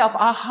told yourself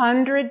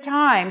 100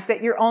 times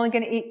that you're only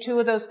going to eat 2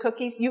 of those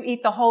cookies. You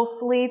eat the whole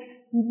sleeve.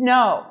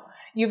 No.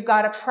 You've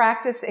got to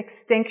practice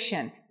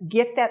extinction.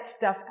 Get that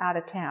stuff out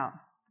of town.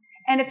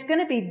 And it's going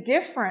to be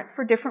different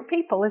for different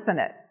people, isn't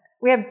it?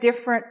 We have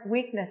different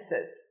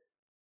weaknesses.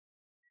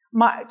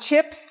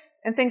 Chips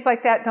and things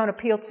like that don't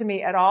appeal to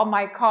me at all.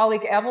 My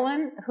colleague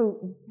Evelyn,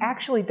 who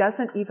actually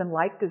doesn't even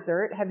like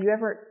dessert, have you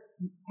ever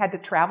had to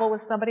travel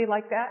with somebody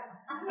like that?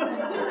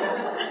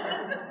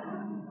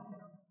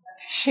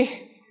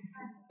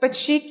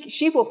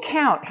 She will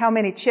count how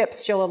many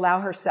chips she'll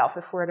allow herself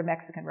if we're at a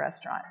Mexican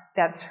restaurant.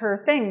 That's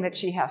her thing that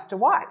she has to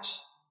watch.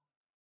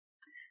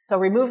 So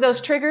remove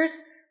those triggers,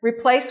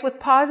 replace with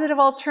positive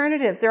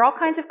alternatives. There are all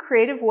kinds of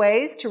creative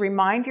ways to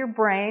remind your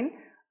brain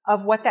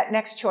of what that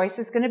next choice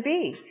is going to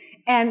be.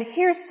 And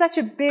here's such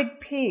a big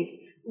piece.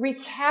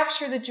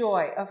 Recapture the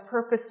joy of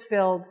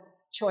purpose-filled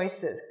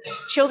choices.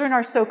 Children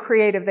are so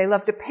creative. They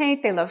love to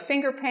paint. They love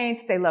finger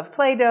paints. They love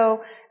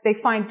Play-Doh. They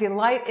find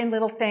delight in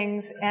little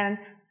things. And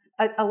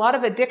a lot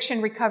of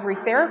addiction recovery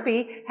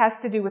therapy has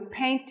to do with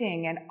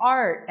painting and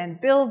art and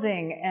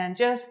building and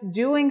just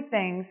doing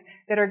things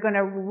that are going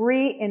to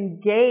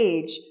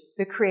re-engage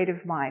the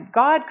creative mind.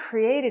 God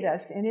created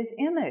us in His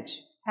image,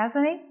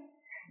 hasn't He?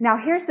 Now,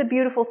 here's the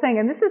beautiful thing,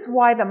 and this is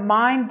why the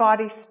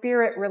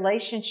mind-body-spirit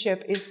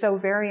relationship is so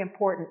very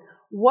important.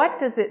 What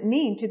does it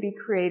mean to be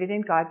created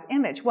in God's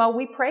image? Well,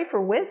 we pray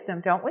for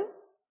wisdom, don't we?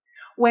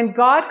 When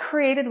God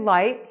created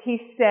light, He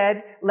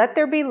said, "Let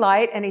there be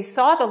light," and He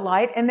saw the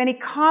light, and then He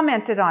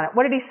commented on it.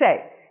 What did He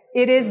say?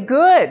 It is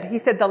good. He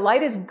said the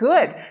light is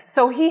good.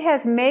 So He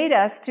has made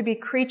us to be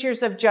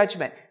creatures of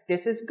judgment.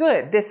 This is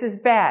good. This is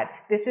bad.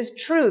 This is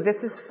true.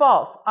 This is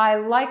false. I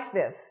like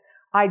this.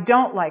 I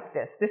don't like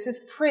this. This is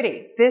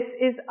pretty. This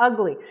is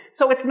ugly.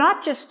 So it's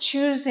not just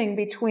choosing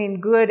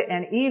between good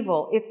and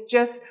evil. It's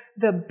just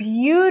the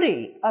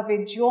beauty of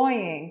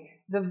enjoying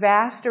the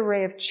vast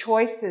array of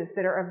choices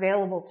that are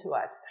available to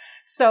us.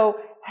 So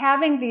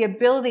having the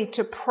ability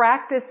to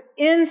practice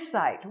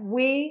insight.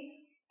 We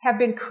have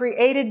been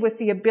created with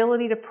the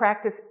ability to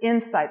practice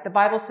insight. The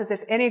Bible says,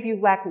 if any of you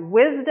lack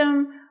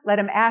wisdom, let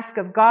him ask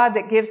of God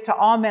that gives to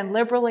all men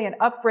liberally and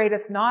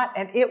upbraideth not,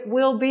 and it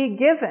will be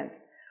given.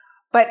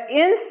 But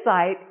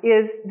insight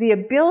is the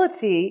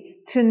ability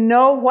to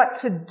know what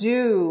to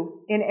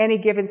do in any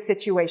given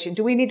situation.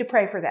 Do we need to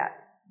pray for that?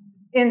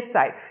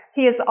 Insight.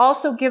 He has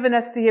also given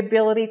us the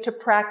ability to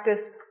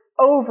practice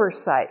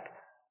oversight.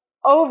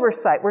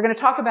 Oversight. We're going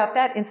to talk about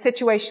that in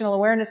situational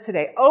awareness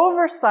today.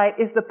 Oversight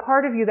is the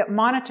part of you that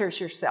monitors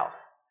yourself.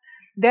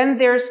 Then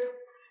there's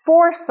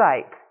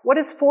foresight. What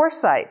is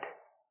foresight?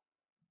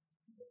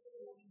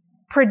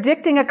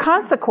 Predicting a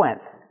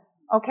consequence.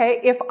 Okay,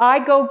 if I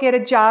go get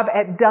a job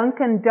at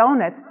Dunkin'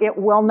 Donuts, it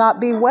will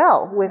not be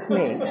well with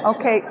me.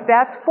 Okay,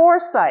 that's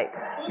foresight.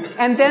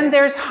 And then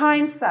there's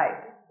hindsight.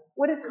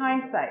 What is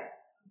hindsight?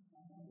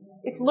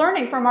 It's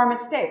learning from our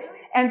mistakes.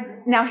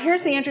 And now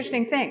here's the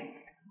interesting thing.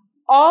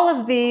 All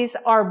of these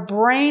are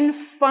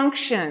brain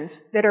functions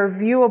that are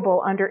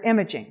viewable under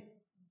imaging.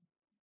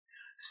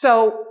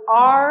 So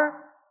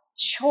our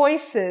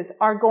choices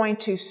are going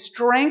to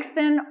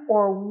strengthen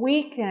or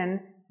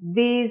weaken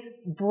these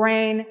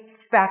brain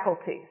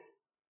faculties.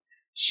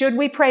 Should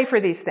we pray for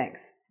these things?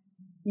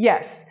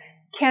 Yes.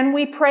 Can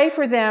we pray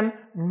for them,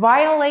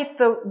 violate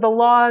the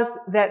laws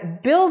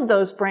that build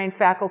those brain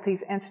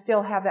faculties, and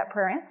still have that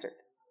prayer answered?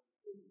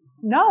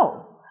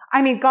 No.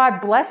 I mean,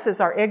 God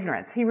blesses our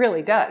ignorance. He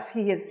really does.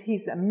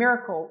 He's a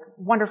miracle,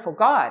 wonderful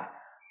God.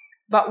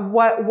 But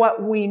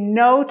what we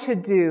know to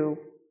do,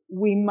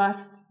 we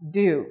must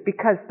do,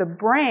 because the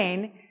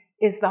brain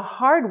is the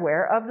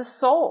hardware of the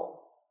soul.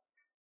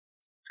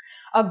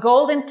 A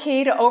golden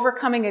key to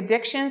overcoming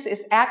addictions is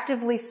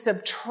actively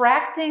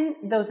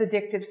subtracting those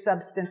addictive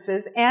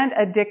substances and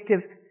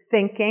addictive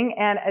thinking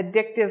and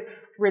addictive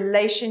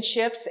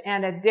relationships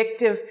and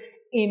addictive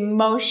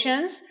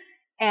emotions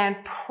and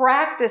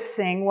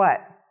practicing what?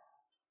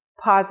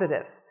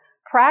 Positives.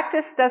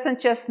 Practice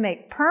doesn't just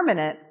make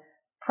permanent,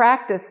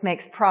 practice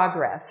makes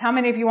progress. How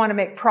many of you want to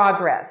make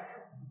progress?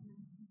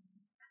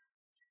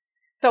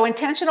 So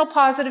intentional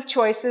positive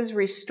choices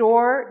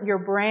restore your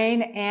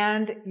brain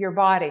and your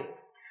body.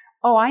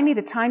 Oh, I need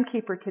a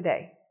timekeeper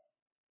today.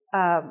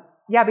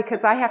 Yeah,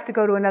 because I have to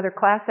go to another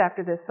class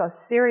after this, so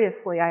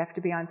seriously, I have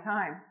to be on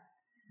time.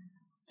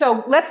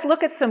 So let's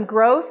look at some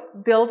growth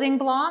building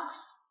blocks.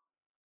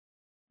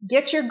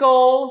 Get your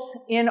goals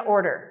in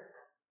order.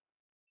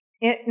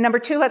 Number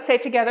 2, let's say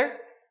it together.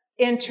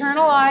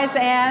 Internalize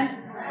and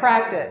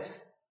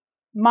practice.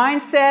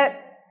 Mindset,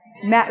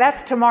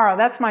 that's tomorrow.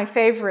 That's my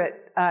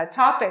favorite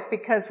topic,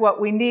 because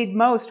what we need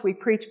most, we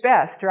preach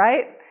best,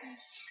 right?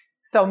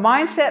 So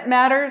mindset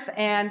matters.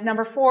 And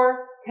number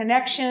 4,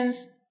 connections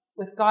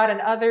with God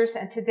and others.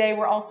 And today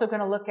we're also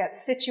going to look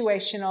at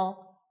situational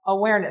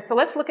awareness. So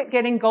let's look at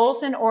getting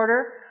goals in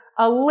order.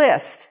 A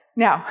list.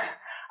 Now,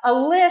 a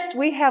list,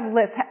 we have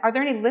lists. Are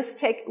there any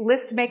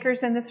list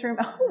makers in this room?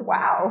 Oh,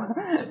 wow.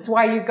 That's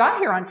why you got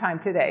here on time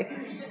today.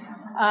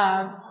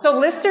 So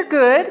lists are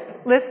good.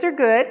 Lists are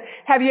good.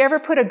 Have you ever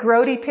put a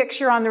grody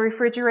picture on the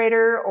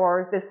refrigerator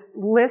or this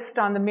list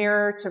on the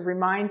mirror to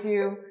remind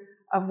you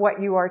of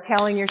what you are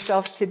telling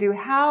yourself to do?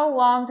 How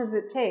long does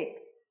it take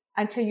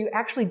until you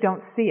actually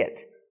don't see it?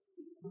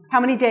 How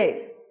many days?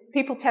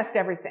 People test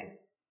everything.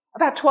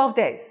 About 12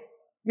 days.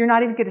 You're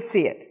not even going to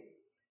see it.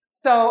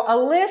 So a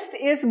list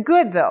is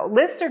good, though.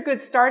 Lists are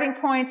good starting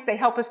points. They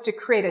help us to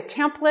create a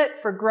template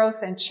for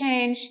growth and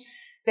change.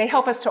 They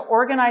help us to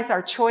organize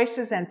our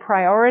choices and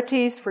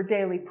priorities for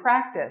daily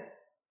practice.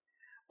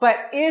 But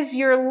has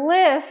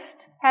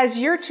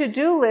your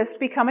to-do list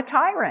become a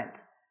tyrant?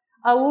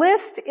 A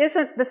list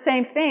isn't the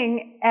same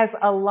thing as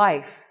a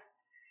life.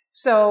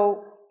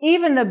 So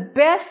even the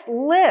best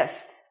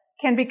list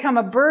can become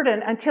a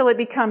burden until it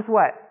becomes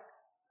what?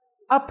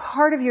 A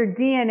part of your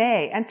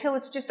DNA, until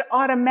it's just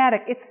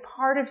automatic. It's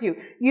part of you.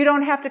 You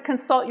don't have to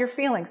consult your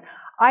feelings.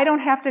 I don't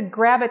have to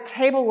grab a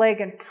table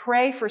leg and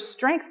pray for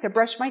strength to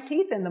brush my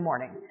teeth in the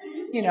morning.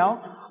 You know,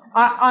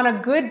 on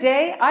a good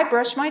day, I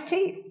brush my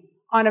teeth.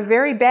 On a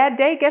very bad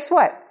day, guess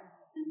what?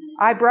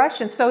 I brush,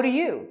 and so do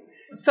you.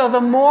 So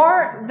the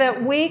more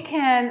that we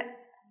can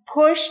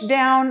push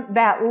down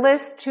that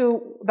list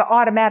to the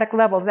automatic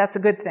level, that's a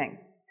good thing.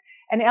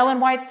 And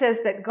Ellen White says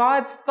that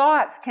God's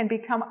thoughts can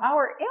become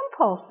our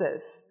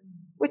impulses,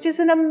 which is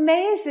an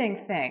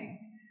amazing thing.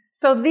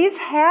 So these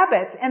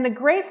habits, and the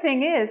great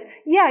thing is,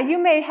 yeah, you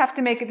may have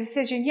to make a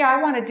decision. Yeah,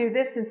 I want to do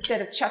this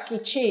instead of Chuck E.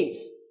 Cheese.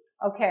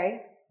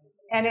 Okay?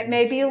 And it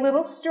may be a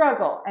little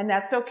struggle, and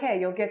that's okay.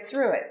 You'll get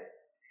through it.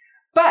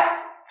 But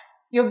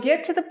you'll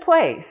get to the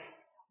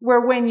place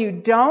where when you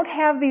don't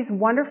have these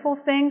wonderful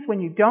things,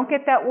 when you don't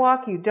get that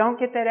walk, you don't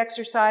get that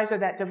exercise or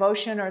that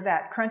devotion or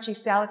that crunchy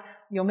salad,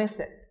 you'll miss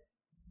it.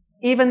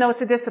 Even though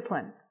it's a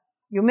discipline,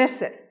 you'll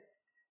miss it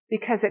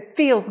because it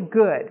feels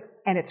good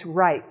and it's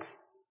right.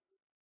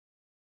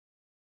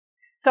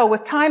 So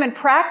with time and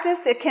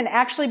practice, it can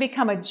actually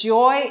become a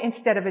joy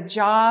instead of a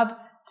job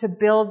to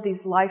build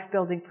these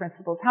life-building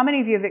principles. How many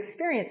of you have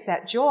experienced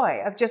that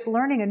joy of just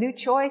learning a new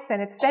choice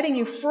and it's setting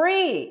you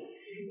free?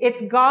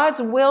 It's God's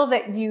will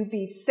that you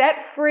be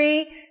set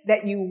free,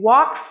 that you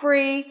walk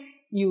free,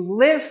 you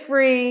live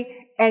free,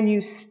 and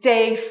you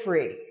stay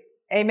free.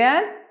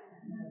 Amen?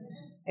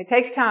 It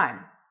takes time.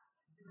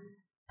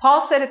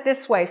 Paul said it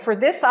this way, "For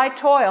this I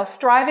toil,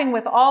 striving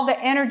with all the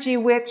energy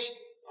which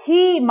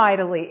He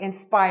mightily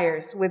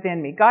inspires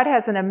within me." God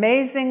has an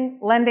amazing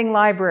lending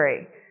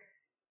library,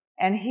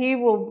 and He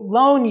will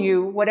loan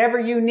you whatever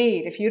you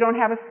need. If you don't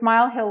have a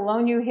smile, He'll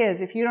loan you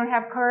His. If you don't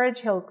have courage,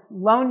 He'll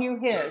loan you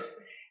His.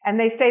 And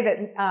they say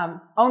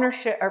that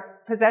ownership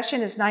or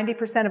possession is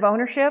 90% of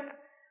ownership.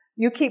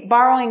 You keep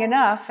borrowing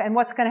enough, and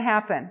what's going to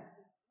happen?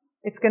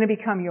 It's going to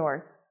become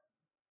yours.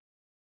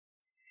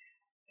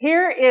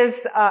 Here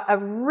is a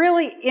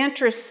really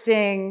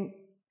interesting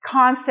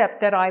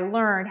concept that I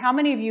learned. How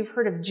many of you have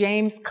heard of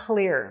James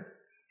Clear?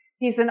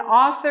 He's an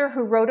author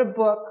who wrote a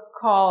book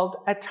called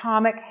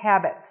Atomic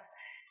Habits.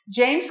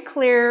 James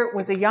Clear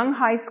was a young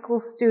high school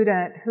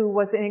student who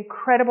was an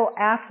incredible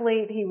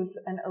athlete. He was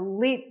an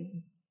elite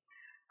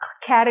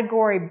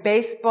category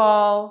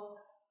baseball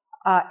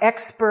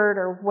expert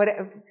or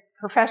whatever,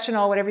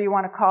 professional, whatever you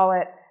want to call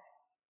it.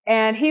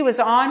 And he was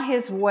on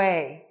his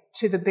way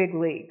to the big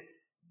leagues.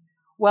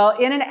 Well,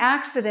 in an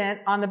accident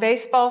on the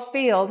baseball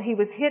field, he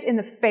was hit in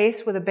the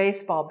face with a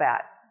baseball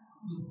bat.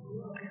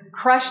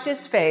 Crushed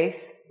his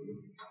face.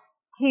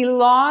 He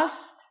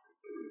lost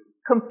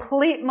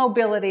complete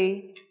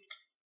mobility,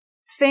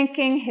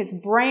 thinking. His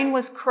brain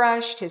was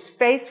crushed, his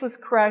face was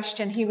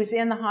crushed, and he was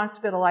in the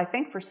hospital, I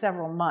think, for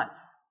several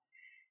months.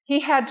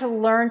 He had to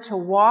learn to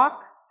walk,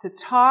 to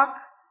talk,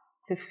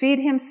 to feed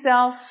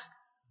himself,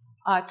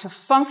 to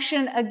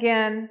function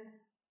again.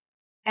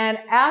 And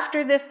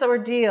after this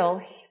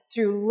ordeal,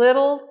 through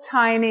little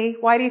tiny,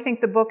 why do you think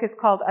the book is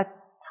called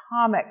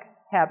Atomic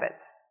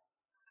Habits?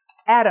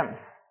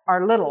 Atoms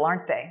are little,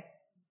 aren't they?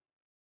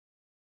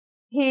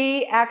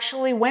 He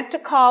actually went to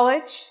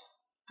college.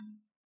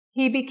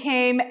 He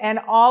became an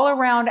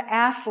all-around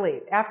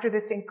athlete after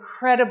this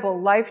incredible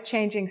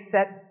life-changing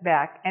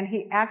setback, and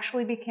he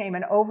actually became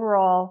an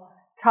overall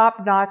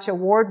top-notch,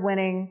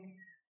 award-winning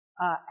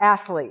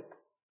athlete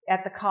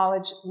at the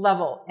college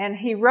level. And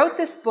he wrote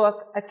this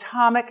book,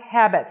 Atomic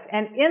Habits.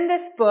 And in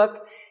this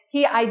book,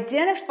 he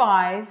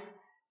identifies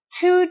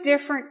two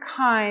different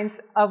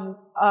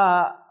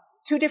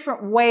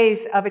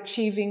ways of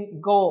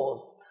achieving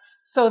goals.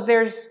 So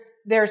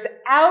there's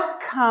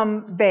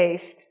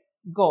outcome-based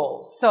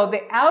goals. So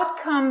the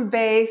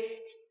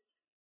outcome-based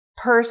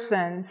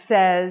person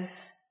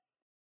says,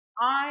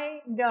 I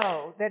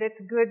know that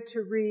it's good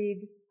to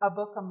read a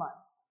book a month.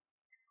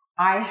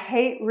 I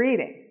hate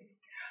reading,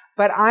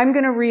 but I'm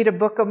going to read a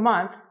book a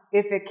month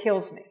if it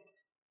kills me.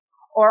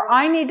 Or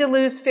I need to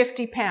lose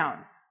 50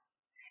 pounds.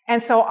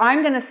 And so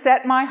I'm going to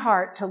set my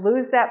heart to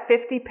lose that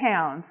 50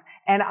 pounds,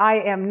 and I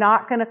am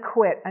not going to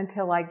quit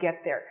until I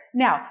get there.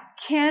 Now,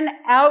 can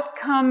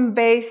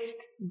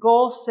outcome-based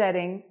goal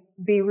setting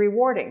be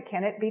rewarding?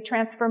 Can it be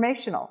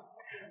transformational?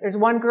 There's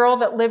one girl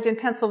that lived in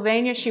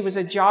Pennsylvania. She was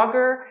a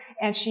jogger,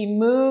 and she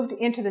moved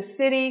into the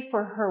city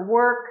for her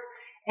work,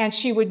 and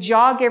she would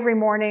jog every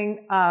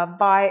morning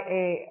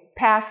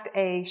past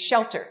a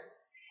shelter.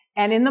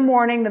 And in the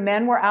morning, the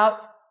men were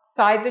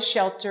outside the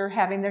shelter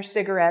having their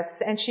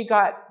cigarettes, and she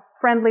got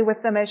friendly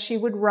with them as she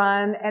would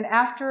run. And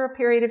after a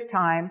period of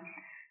time,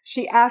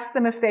 She asked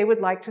them if they would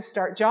like to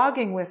start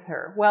jogging with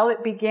her. Well,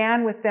 it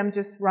began with them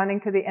just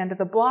running to the end of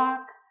the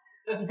block,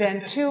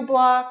 then 2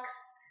 blocks,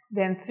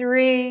 then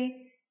 3.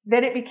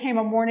 Then it became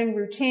a morning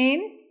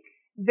routine.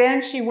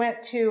 Then she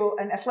went to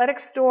an athletic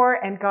store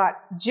and got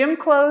gym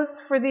clothes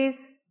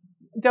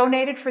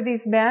donated for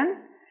these men.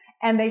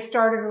 And they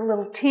started a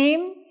little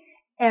team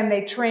and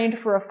they trained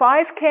for a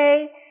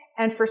 5K.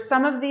 And for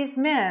some of these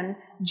men,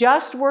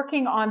 just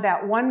working on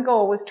that one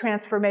goal was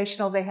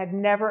transformational. They had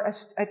never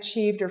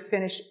achieved or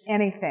finished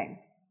anything.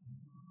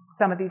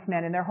 Some of these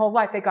men in their whole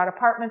life, they got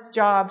apartments,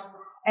 jobs,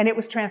 and it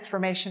was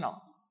transformational.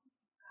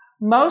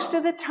 Most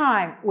of the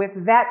time with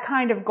that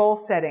kind of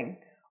goal setting,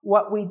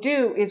 what we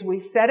do is we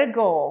set a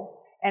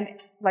goal, and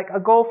like a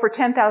goal for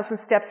 10,000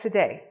 steps a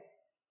day.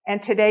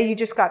 And today you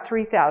just got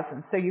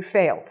 3,000, so you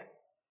failed.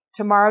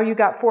 Tomorrow you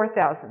got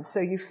 4,000,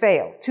 so you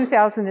failed.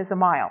 2,000 is a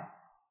mile.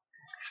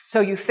 So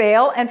you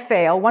fail and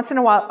fail. Once in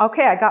a while,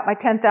 okay, I got my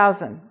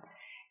 10,000.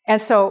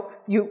 And so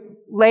you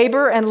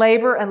labor and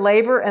labor and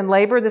labor and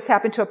labor. This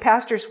happened to a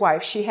pastor's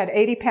wife. She had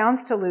 80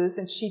 pounds to lose,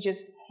 and she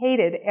just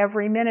hated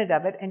every minute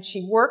of it. And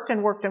she worked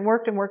and worked and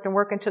worked and worked and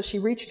worked until she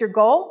reached her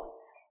goal,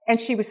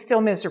 and she was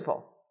still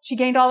miserable. She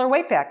gained all her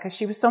weight back because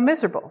she was so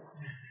miserable.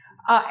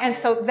 And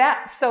so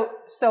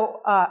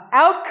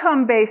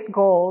outcome-based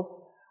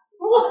goals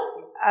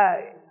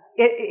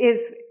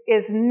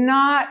is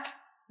not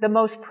the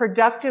most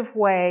productive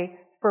way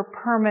for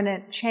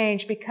permanent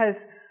change, because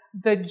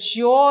the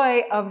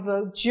joy of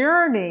the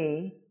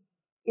journey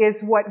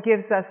is what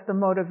gives us the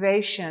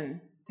motivation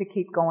to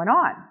keep going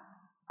on.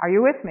 Are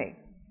you with me?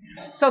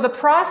 So the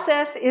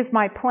process is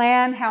my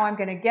plan, how I'm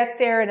going to get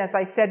there. And as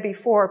I said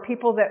before,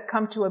 people that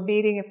come to a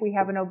meeting, if we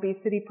have an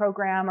obesity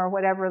program or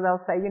whatever, they'll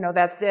say,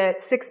 that's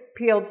it. 6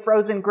 peeled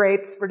frozen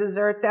grapes for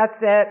dessert.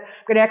 That's it.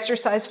 I'm going to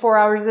exercise 4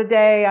 hours a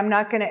day. I'm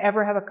not going to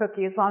ever have a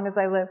cookie as long as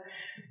I live.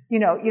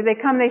 They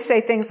come, they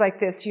say things like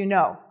this,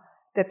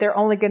 that they're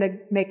only going to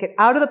make it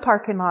out of the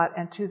parking lot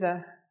and to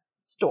the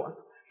store.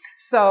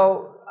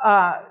 So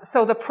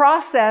the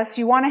process,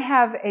 you want to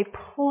have a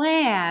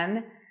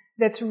plan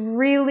that's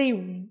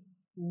really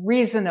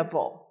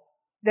reasonable,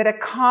 that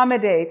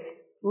accommodates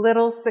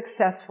little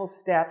successful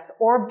steps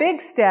or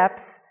big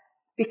steps,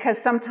 because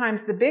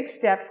sometimes the big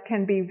steps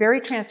can be very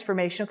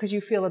transformational because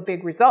you feel a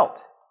big result.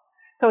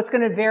 So it's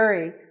going to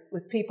vary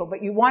with people,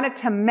 but you want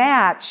it to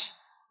match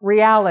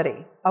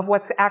reality of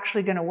what's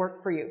actually going to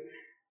work for you.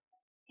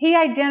 He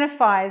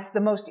identifies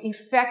the most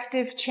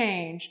effective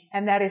change,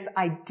 and that is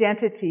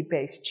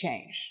identity-based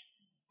change.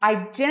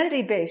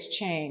 Identity-based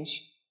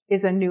change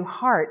is a new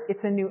heart.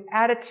 It's a new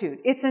attitude.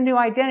 It's a new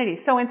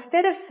identity. So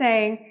instead of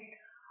saying,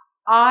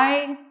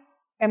 I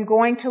am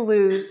going to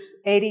lose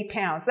 80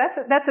 pounds,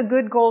 that's a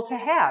good goal to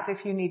have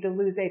if you need to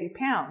lose 80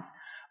 pounds.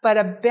 But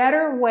a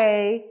better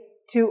way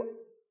to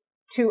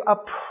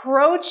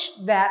approach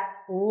that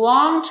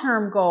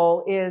long-term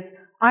goal is,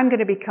 I'm going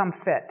to become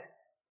fit.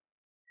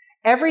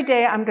 Every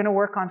day I'm going to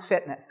work on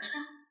fitness.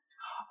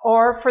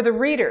 Or for the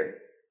reader,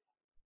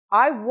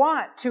 I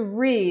want to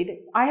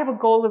read, I have a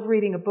goal of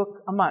reading a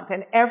book a month,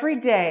 and every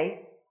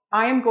day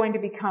I am going to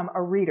become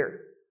a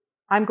reader.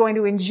 I'm going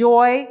to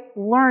enjoy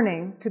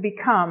learning to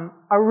become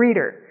a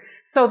reader.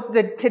 So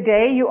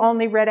today you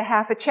only read a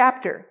half a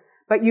chapter,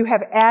 but you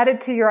have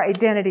added to your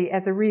identity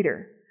as a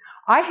reader.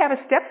 I have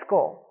a steps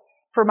goal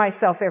for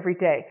myself every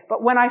day,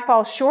 but when I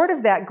fall short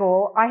of that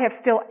goal, I have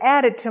still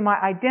added to my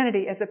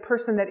identity as a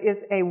person that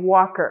is a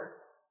walker.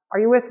 Are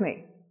you with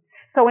me?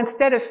 So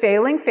instead of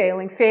failing,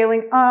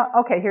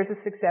 okay, here's a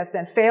success,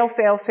 then fail,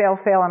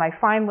 and I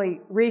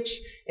finally reach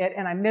it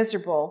and I'm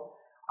miserable,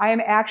 I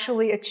am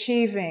actually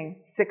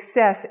achieving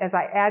success as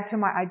I add to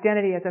my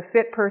identity as a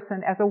fit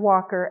person, as a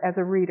walker, as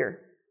a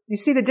reader. You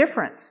see the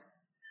difference?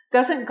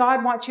 Doesn't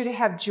God want you to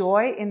have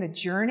joy in the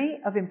journey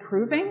of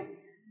improving?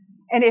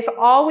 And if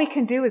all we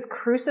can do is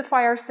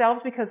crucify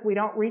ourselves because we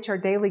don't reach our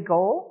daily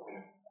goal,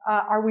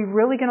 are we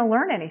really going to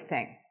learn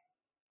anything?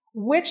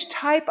 Which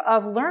type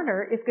of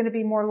learner is going to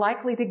be more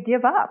likely to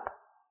give up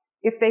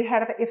if they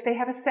have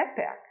a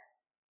setback?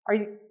 Are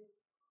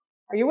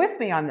you with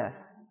me on this?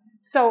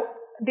 So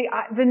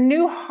the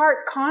new heart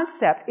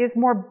concept is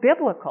more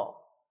biblical.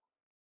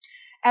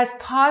 As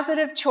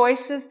positive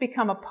choices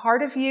become a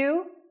part of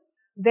you,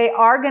 they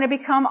are going to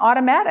become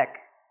automatic.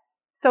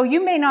 So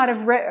you may not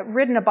have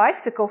ridden a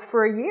bicycle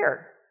for a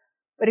year,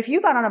 but if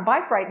you got on a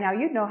bike right now,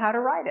 you'd know how to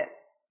ride it.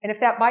 And if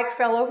that bike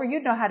fell over,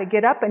 you'd know how to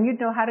get up and you'd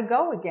know how to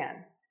go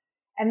again.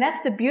 And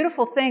that's the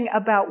beautiful thing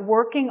about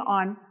working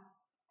on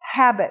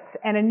habits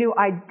and a new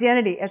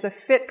identity as a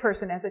fit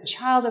person, as a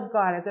child of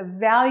God, as a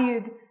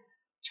valued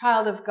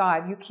child of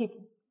God.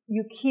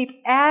 You keep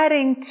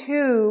adding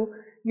to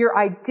your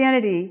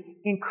identity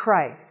in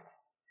Christ.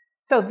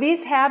 So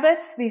these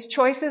habits, these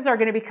choices are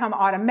going to become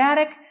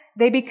automatic.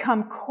 They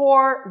become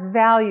core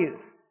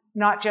values,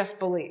 not just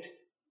beliefs.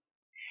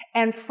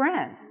 And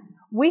friends,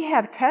 we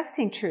have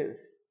testing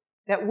truths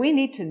that we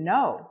need to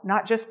know,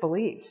 not just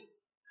believe.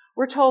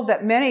 We're told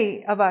that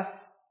many of us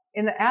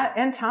in the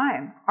end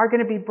time are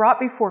going to be brought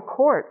before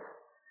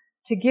courts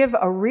to give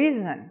a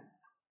reason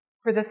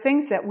for the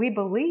things that we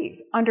believe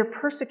under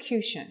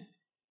persecution.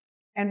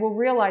 And we'll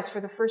realize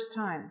for the first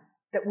time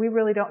that we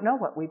really don't know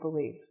what we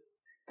believe.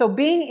 So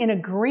being in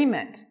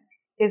agreement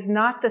is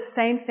not the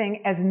same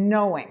thing as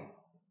knowing.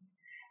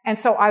 And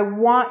so I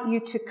want you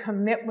to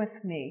commit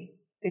with me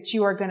that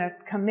you are going to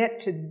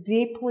commit to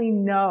deeply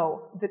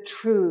know the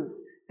truths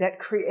that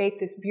create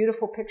this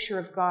beautiful picture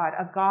of God,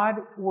 a God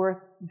worth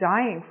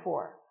dying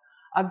for,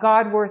 a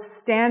God worth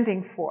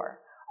standing for,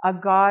 a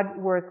God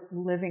worth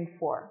living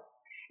for.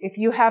 If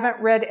you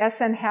haven't read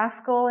S.N.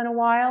 Haskell in a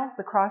while,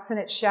 The Cross and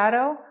Its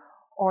Shadow,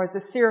 or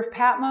The Seer of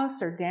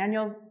Patmos, or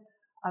Daniel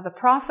the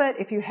Prophet,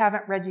 if you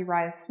haven't read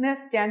Uriah Smith,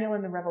 Daniel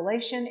in the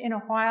Revelation in a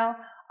while,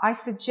 I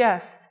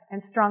suggest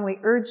and strongly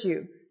urge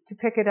you to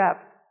pick it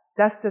up,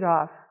 dust it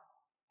off,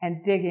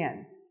 and dig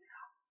in.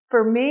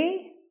 For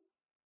me,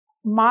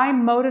 my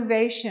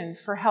motivation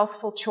for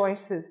healthful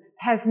choices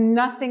has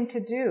nothing to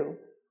do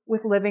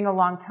with living a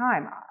long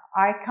time.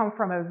 I come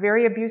from a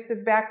very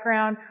abusive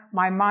background.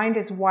 My mind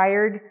is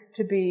wired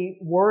to be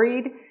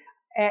worried,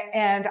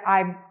 and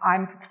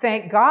I'm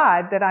thank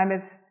God that I'm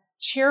as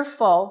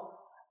cheerful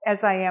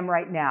as I am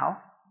right now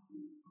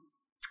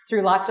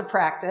through lots of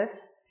practice,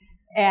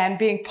 and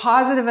being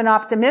positive and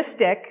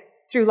optimistic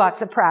through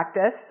lots of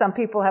practice. Some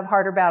people have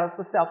harder battles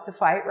with self to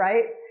fight,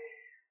 right?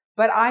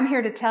 But I'm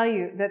here to tell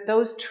you that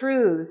those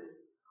truths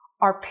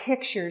are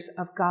pictures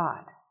of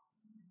God.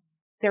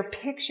 They're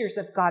pictures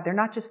of God. They're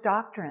not just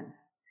doctrines.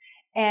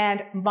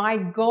 And my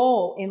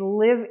goal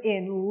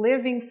in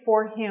living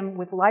for Him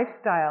with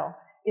lifestyle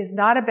is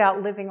not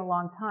about living a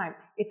long time.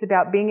 It's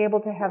about being able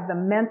to have the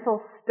mental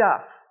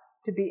stuff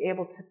to be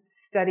able to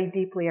study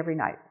deeply every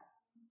night.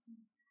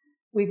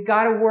 We've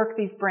got to work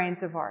these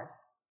brains of ours,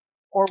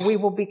 or we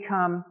will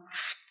become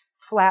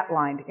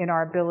flatlined in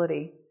our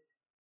ability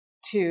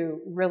to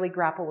really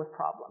grapple with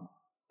problems.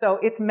 So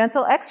it's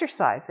mental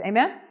exercise,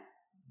 amen?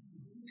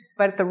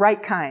 But the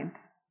right kind.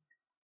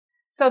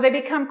 So they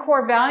become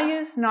core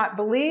values, not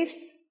beliefs.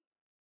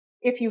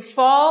 If you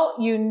fall,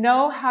 you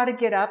know how to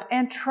get up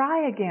and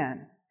try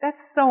again.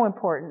 That's so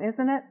important,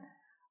 isn't it?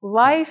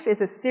 Life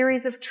is a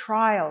series of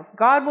trials.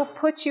 God will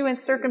put you in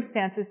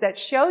circumstances that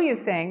show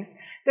you things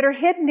that are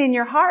hidden in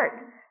your heart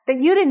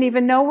that you didn't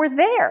even know were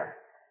there.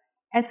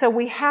 And so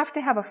we have to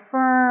have a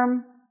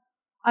firm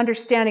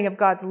understanding of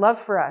God's love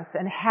for us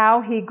and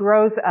how He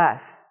grows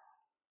us.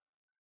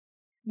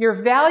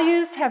 Your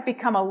values have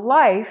become a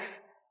life,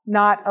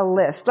 not a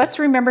list. Let's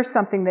remember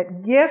something,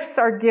 that gifts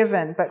are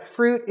given, but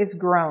fruit is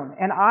grown.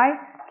 And I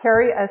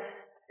carry a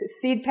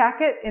seed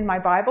packet in my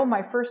Bible.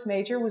 My first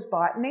major was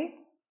botany.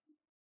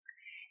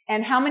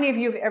 And how many of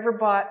you have ever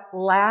bought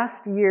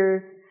last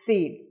year's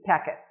seed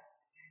packet?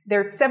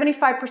 They're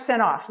 75%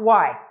 off.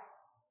 Why?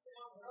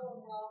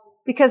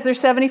 Because they're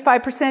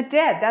 75%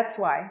 dead. That's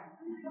why.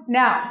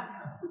 Now,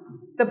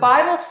 the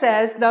Bible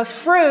says the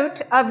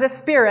fruit of the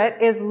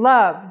Spirit is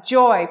love,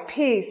 joy,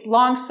 peace,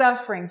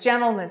 long-suffering,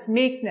 gentleness,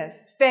 meekness,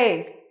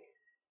 faith.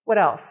 What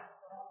else?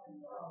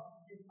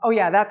 Oh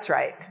yeah, that's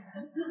right.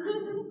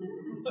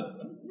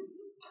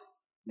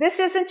 This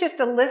isn't just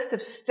a list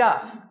of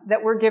stuff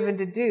that we're given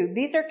to do.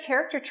 These are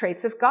character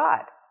traits of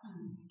God.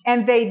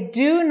 And they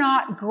do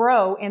not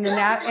grow in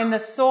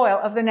the soil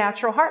of the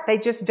natural heart. They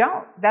just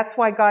don't. That's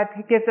why God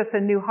gives us a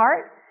new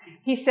heart.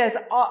 He says,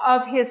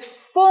 of His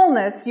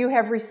fullness you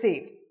have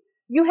received.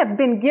 You have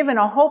been given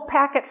a whole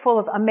packet full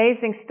of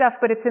amazing stuff,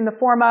 but it's in the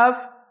form of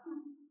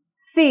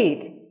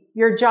seed.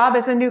 Your job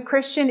as a new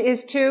Christian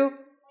is to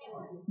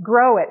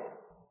grow it.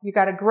 You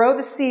got to grow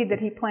the seed that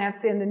He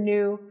plants in the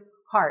new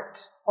heart,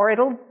 or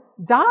it'll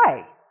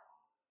die.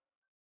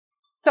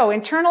 So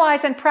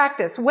internalize and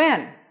practice.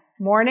 When?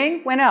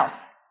 Morning. When else?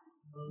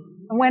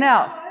 And when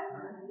else?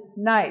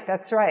 Night.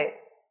 That's right.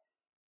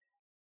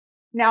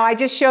 Now I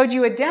just showed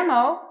you a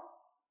demo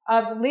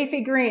of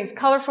leafy greens,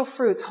 colorful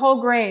fruits,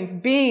 whole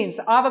grains, beans,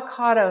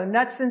 avocado,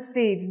 nuts and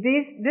seeds.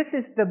 This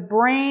is the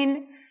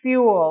brain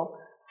fuel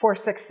for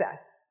success.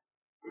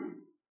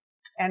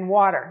 And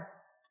water.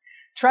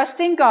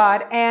 Trusting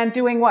God and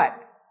doing what?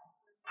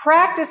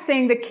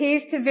 Practicing the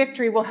keys to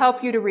victory will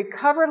help you to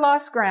recover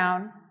lost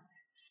ground,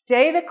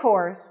 stay the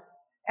course,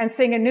 and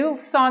sing a new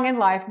song in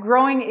life,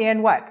 growing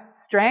in what?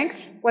 Strength.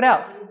 What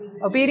else?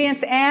 Obedience,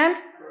 and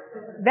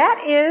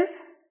that is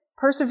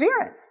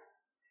perseverance.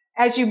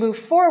 As you move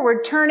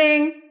forward,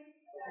 turning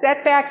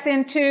setbacks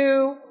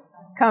into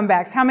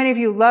comebacks. How many of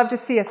you love to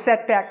see a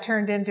setback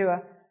turned into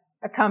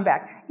a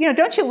comeback? You know,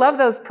 don't you love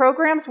those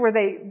programs where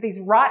these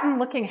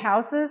rotten-looking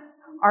houses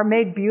are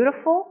made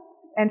beautiful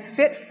and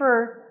fit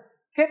for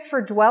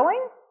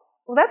dwelling?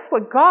 Well, that's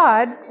what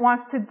God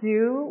wants to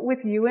do with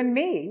you and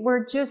me.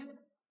 We're just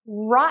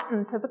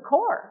rotten to the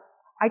core.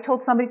 I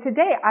told somebody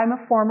today, I'm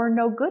a former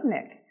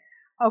no-goodnik.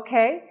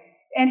 Okay?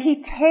 And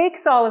He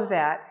takes all of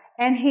that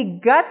and He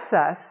guts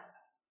us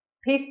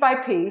piece by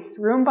piece,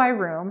 room by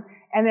room,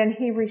 and then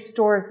He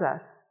restores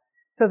us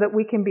so that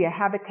we can be a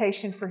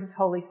habitation for His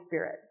Holy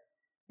Spirit,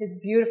 His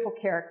beautiful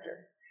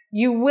character.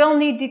 You will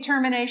need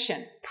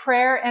determination,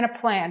 prayer, and a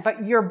plan,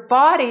 but your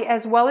body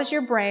as well as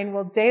your brain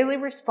will daily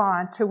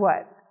respond to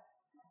what?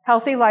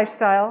 Healthy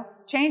lifestyle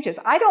changes.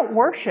 I don't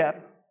worship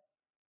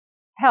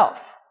health.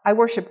 I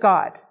worship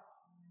God.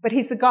 But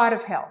He's the God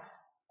of health.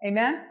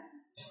 Amen?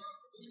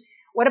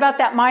 What about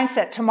that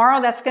mindset?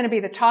 Tomorrow that's going to be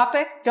the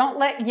topic. Don't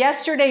let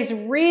yesterday's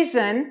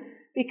reason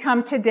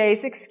become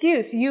today's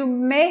excuse. You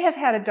may have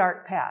had a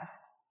dark past,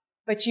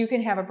 but you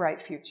can have a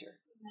bright future.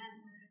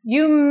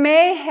 You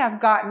may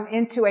have gotten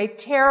into a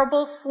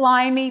terrible,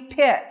 slimy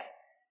pit,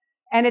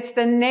 and it's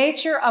the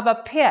nature of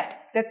a pit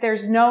that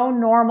there's no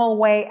normal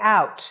way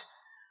out.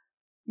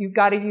 You've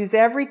got to use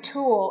every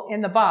tool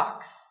in the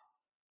box.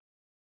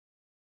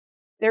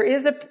 There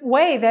is a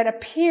way that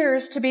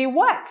appears to be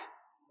what?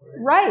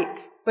 Right.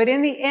 But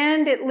in the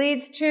end, it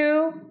leads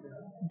to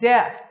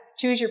death.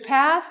 Choose your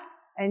path,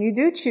 and you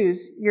do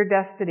choose your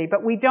destiny.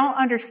 But we don't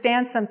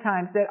understand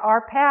sometimes that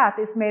our path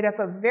is made up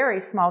of very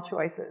small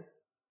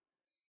choices.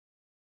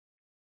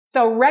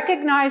 So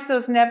recognize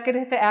those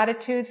negative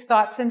attitudes,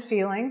 thoughts, and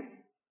feelings.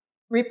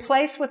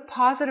 Replace with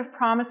positive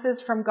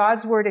promises from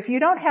God's Word. If you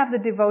don't have the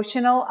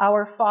devotional,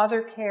 Our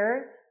Father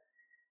Cares,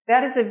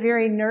 that is a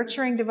very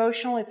nurturing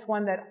devotional. It's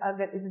one that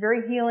is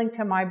very healing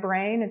to my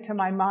brain and to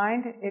my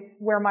mind. It's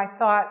where my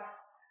thoughts,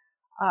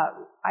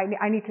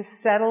 I need to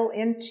settle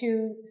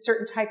into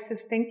certain types of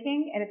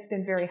thinking, and it's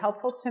been very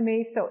helpful to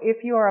me. So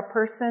if you are a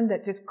person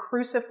that just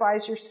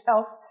crucifies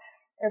yourself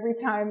every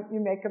time you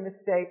make a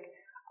mistake,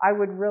 I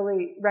would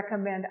really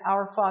recommend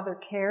Our Father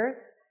Cares.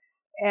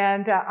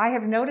 And I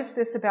have noticed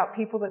this about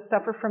people that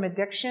suffer from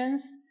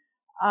addictions,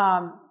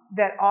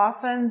 that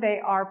often they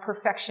are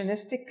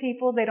perfectionistic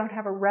people. They don't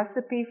have a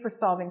recipe for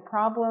solving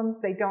problems.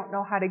 They don't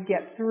know how to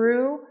get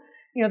through.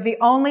 You know, the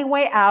only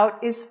way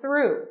out is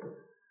through.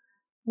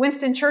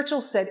 Winston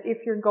Churchill said, if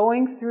you're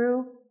going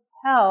through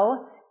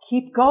hell,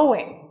 keep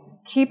going.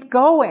 Keep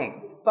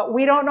going. But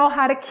we don't know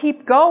how to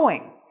keep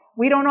going.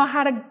 We don't know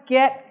how to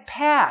get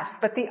past.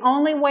 But the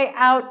only way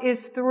out is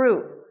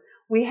through.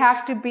 We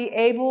have to be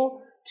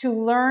able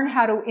to learn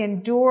how to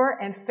endure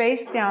and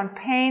face down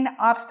pain,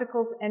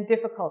 obstacles, and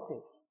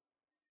difficulties.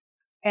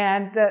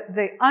 And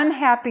the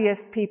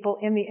unhappiest people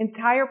in the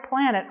entire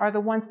planet are the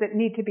ones that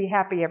need to be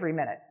happy every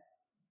minute.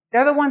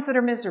 They're the ones that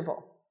are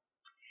miserable.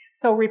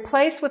 So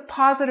replace with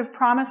positive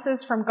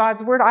promises from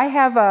God's Word. I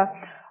have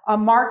a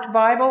marked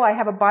Bible. I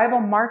have a Bible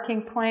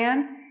marking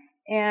plan,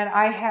 and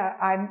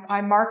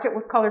I marked it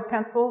with colored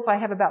pencils. I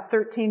have about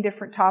 13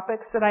 different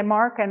topics that I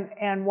mark,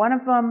 and one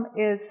of them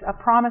is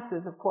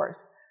promises, of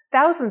course.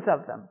 Thousands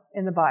of them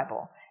in the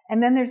Bible.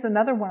 And then there's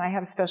another one I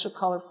have a special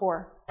color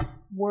for,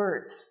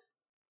 words.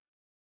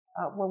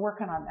 We're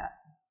working on that.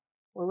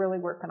 We're really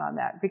working on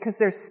that. Because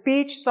there's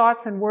speech,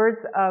 thoughts, and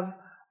words of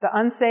the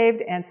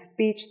unsaved and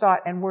speech, thought,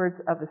 and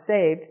words of the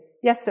saved.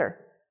 Yes, sir.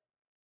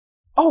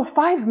 Oh,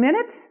 5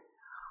 minutes?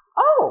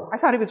 Oh, I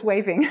thought he was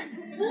waving.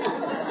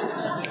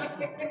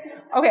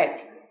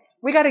 Okay,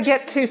 we got to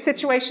get to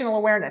situational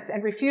awareness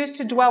and refuse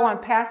to dwell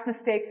on past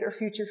mistakes or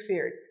future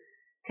fears.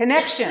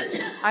 Connections.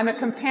 I'm a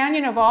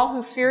companion of all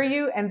who fear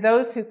you and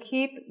those who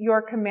keep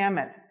your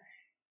commandments.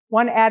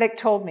 One addict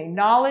told me,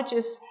 knowledge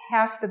is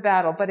half the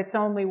battle, but it's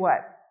only what?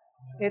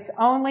 It's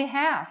only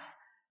half.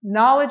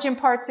 Knowledge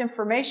imparts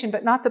information,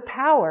 but not the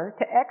power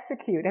to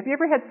execute. Have you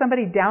ever had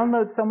somebody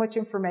download so much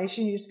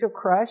information you just feel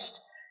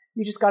crushed?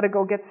 You just got to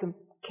go get some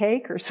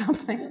cake or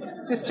something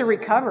just to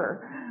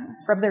recover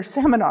from their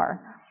seminar.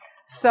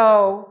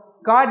 So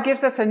God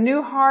gives us a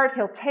new heart.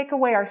 He'll take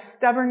away our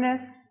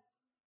stubbornness.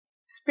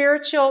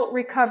 Spiritual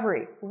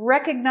recovery.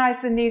 Recognize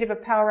the need of a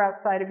power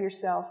outside of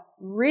yourself.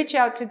 Reach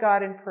out to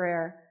God in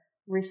prayer.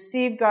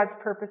 Receive God's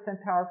purpose and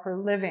power for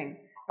living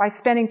by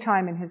spending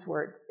time in His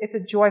Word. It's a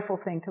joyful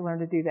thing to learn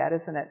to do that,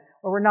 isn't it?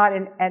 Or we're not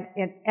in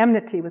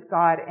enmity with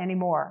God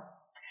anymore.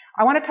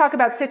 I want to talk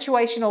about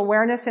situational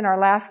awareness in our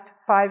last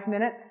 5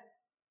 minutes.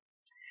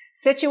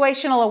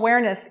 Situational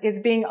awareness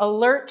is being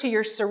alert to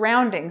your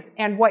surroundings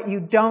and what you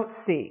don't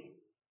see,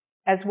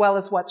 as well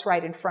as what's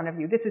right in front of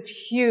you. This is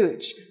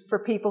huge for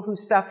people who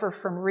suffer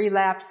from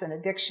relapse and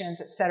addictions,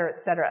 etc.,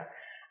 etc.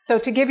 So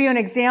to give you an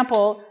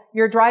example,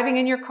 you're driving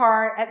in your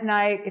car at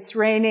night, it's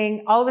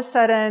raining, all of a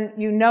sudden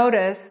you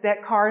notice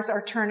that cars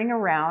are turning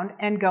around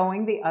and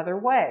going the other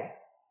way.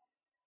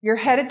 You're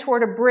headed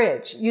toward a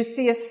bridge. You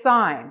see a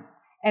sign,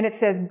 and it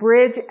says,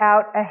 bridge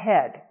out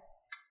ahead.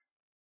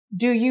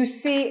 Do you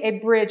see a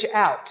bridge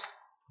out?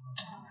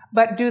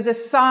 But do the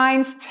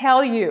signs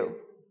tell you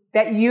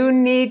that you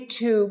need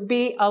to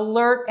be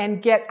alert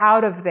and get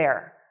out of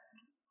there?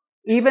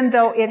 Even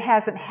though it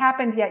hasn't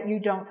happened yet, you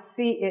don't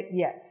see it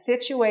yet.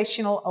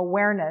 Situational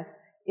awareness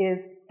is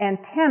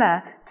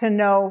antenna to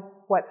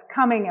know what's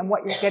coming and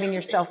what you're getting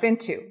yourself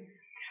into.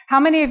 How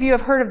many of you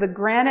have heard of the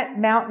Granite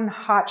Mountain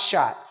Hot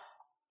Shots?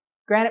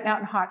 Granite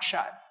Mountain Hot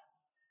Shots.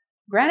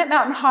 Granite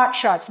Mountain Hot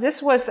Shots.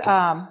 This was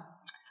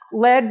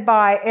led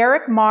by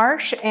Eric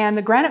Marsh, and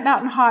the Granite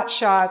Mountain Hot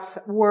Shots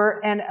were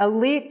an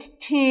elite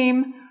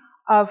team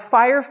of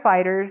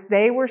firefighters.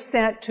 They were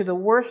sent to the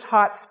worst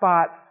hot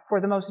spots for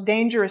the most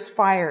dangerous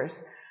fires.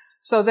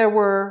 So there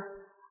were,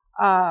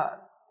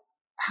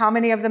 how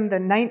many of them?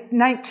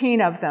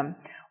 19 of them.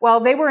 Well,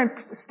 they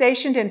were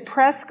stationed in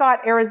Prescott,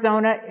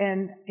 Arizona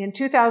in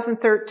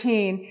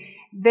 2013.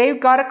 They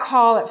got a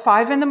call at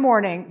 5 in the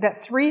morning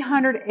that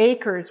 300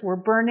 acres were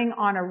burning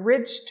on a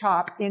ridge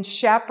top in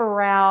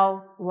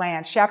chaparral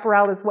land.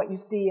 Chaparral is what you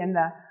see in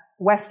the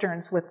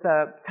westerns with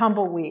the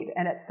tumbleweed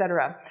and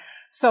etc.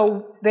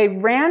 So they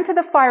ran to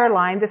the fire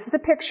line. This is a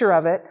picture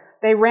of it.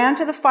 They ran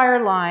to the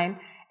fire line,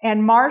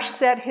 and Marsh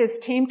set his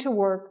team to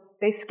work.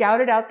 They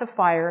scouted out the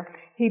fire.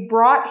 He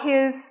brought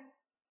his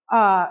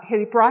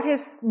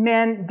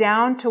men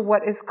down to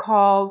what is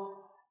called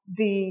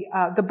the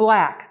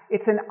Black.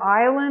 It's an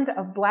island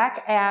of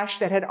black ash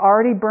that had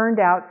already burned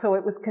out, so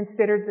it was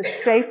considered the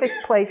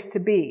safest place to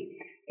be.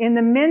 In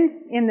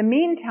the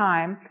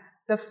meantime,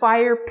 the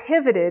fire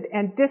pivoted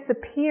and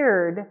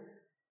disappeared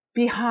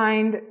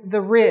behind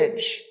the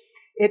ridge.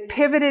 It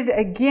pivoted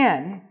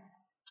again.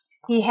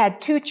 He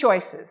had two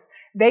choices.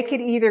 They could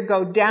either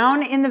go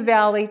down in the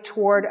valley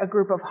toward a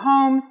group of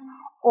homes,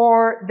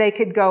 or they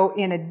could go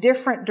in a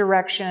different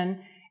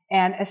direction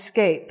and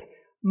escape.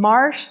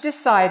 Marsh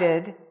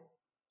decided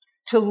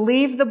to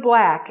leave the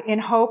Black in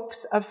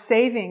hopes of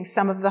saving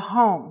some of the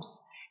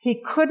homes.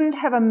 He couldn't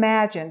have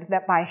imagined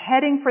that by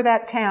heading for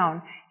that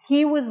town,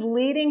 he was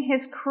leading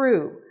his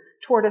crew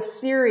toward a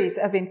series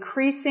of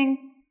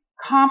increasing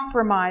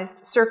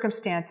compromised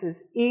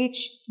circumstances,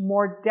 each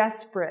more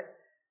desperate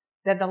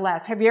than the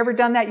last. Have you ever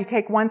done that? You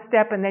take one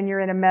step and then you're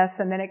in a mess,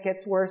 and then it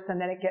gets worse, and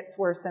then it gets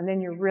worse, and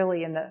then you're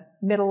really in the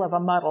middle of a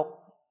muddle.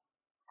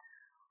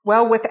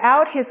 Well,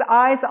 without his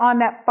eyes on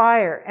that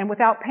fire and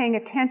without paying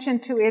attention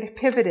to it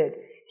pivoted,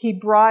 he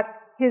brought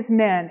his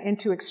men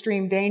into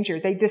extreme danger.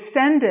 They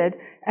descended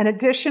an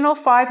additional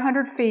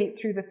 500 feet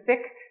through the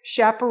thick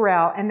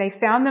chaparral, and they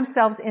found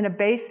themselves in a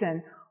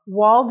basin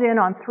walled in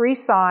on three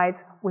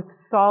sides with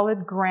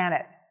solid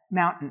granite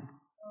mountain.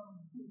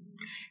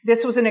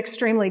 This was an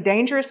extremely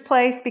dangerous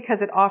place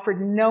because it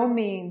offered no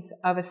means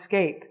of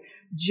escape.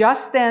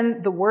 Just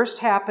then, the worst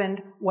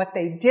happened. What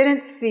they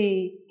didn't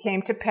see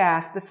came to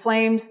pass. The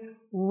flames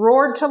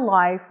roared to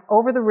life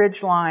over the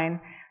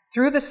ridgeline.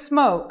 Through the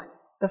smoke,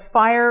 the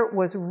fire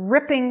was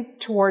ripping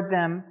toward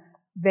them.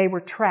 They were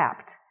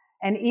trapped.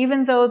 And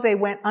even though they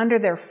went under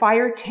their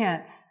fire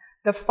tents,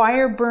 the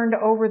fire burned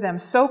over them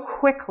so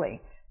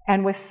quickly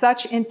and with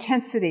such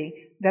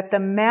intensity that the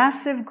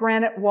massive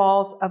granite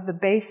walls of the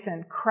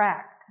basin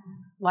cracked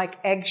like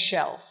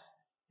eggshells.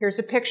 Here's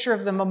a picture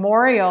of the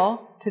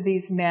memorial to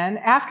these men.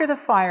 After the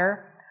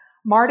fire,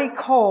 Marty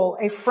Cole,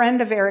 a friend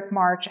of Eric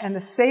March and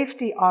the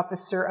safety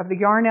officer of the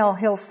Yarnell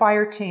Hill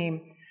fire team,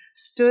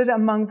 stood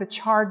among the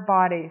charred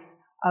bodies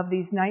of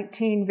these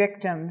 19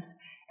 victims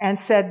and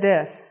said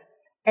this: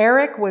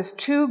 Eric was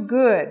too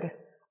good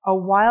a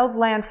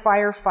wildland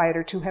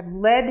firefighter to have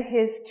led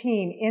his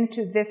team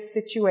into this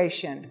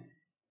situation,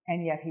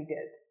 and yet he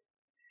did.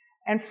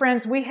 And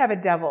friends, we have a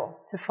devil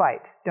to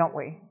fight, don't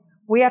we?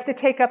 We have to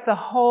take up the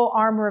whole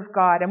armor of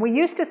God. And we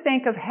used to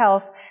think of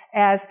health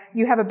as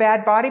you have a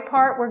bad body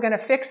part, we're going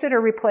to fix it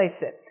or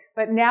replace it.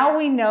 But now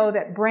we know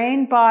that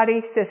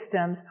brain-body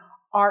systems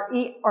are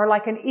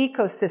like an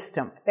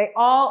ecosystem. They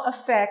all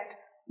affect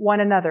one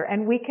another.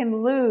 And we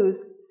can lose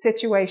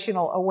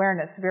situational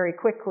awareness very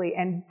quickly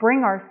and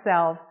bring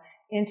ourselves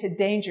into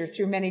danger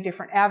through many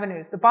different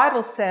avenues. The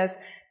Bible says,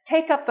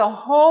 take up the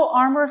whole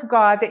armor of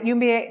God that you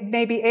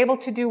may be able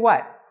to do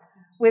what?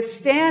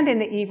 Withstand in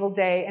the evil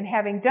day, and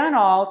having done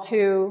all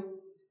to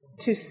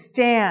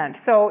stand.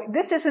 So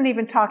this isn't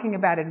even talking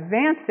about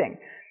advancing.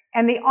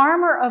 And the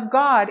armor of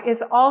God is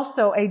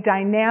also a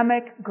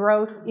dynamic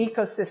growth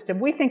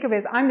ecosystem. We think of it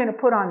as, I'm going to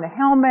put on the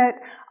helmet,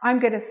 I'm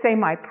going to say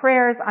my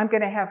prayers, I'm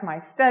going to have my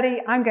study,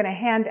 I'm going to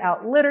hand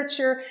out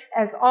literature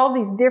as all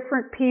these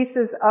different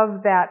pieces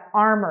of that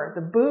armor.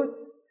 The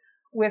boots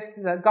with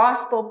the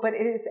gospel, but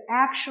it is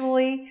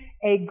actually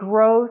a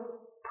growth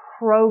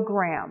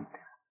program.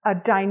 A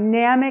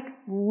dynamic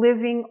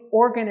living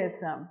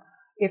organism,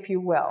 if you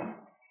will.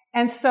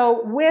 And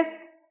so with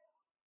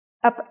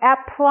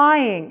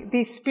applying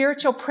these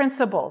spiritual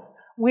principles,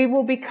 we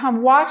will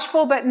become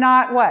watchful but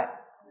not what?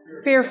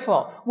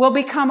 Fearful. We'll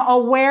become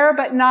aware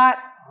but not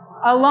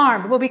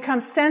alarmed. We'll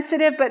become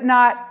sensitive but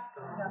not.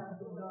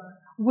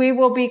 We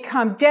will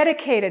become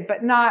dedicated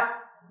but not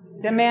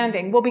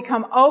demanding. We'll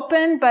become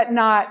open but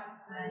not.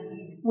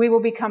 We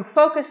will become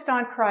focused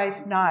on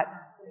Christ, not.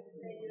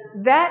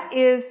 That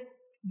is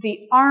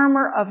the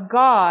armor of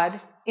God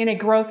in a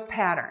growth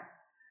pattern.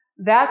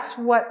 That's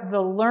what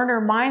the learner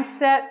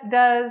mindset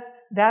does.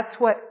 That's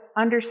what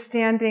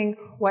understanding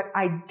what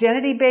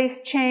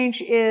identity-based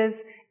change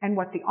is and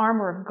what the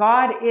armor of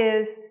God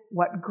is,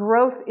 what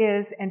growth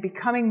is, and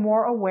becoming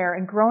more aware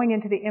and growing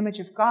into the image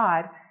of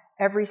God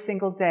every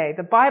single day.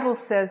 The Bible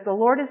says the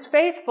Lord is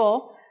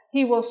faithful.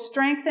 He will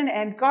strengthen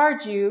and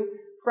guard you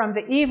from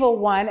the evil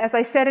one. As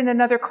I said in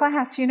another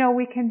class,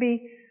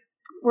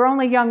 we're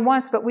only young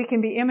once, but we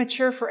can be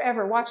immature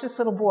forever. Watch this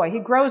little boy. He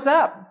grows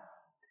up.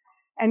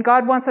 And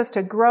God wants us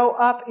to grow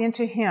up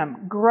into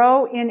Him.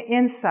 Grow in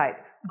insight.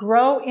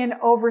 Grow in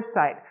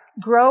oversight.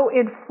 Grow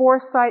in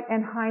foresight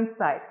and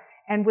hindsight.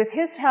 And with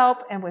His help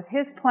and with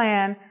His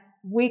plan,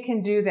 we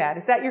can do that.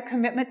 Is that your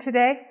commitment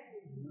today?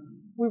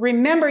 We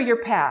remember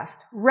your past,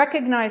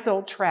 recognize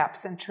old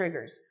traps and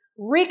triggers,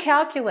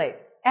 recalculate,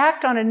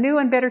 act on a new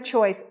and better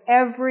choice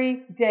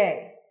every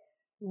day.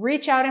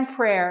 Reach out in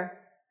prayer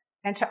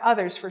and to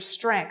others for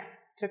strength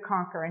to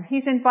conquer. And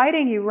He's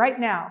inviting you right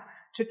now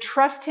to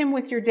trust Him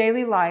with your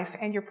daily life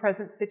and your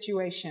present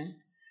situation,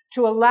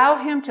 to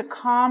allow Him to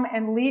calm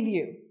and lead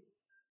you.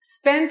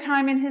 Spend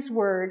time in His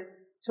Word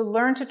to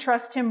learn to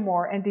trust Him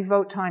more and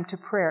devote time to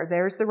prayer.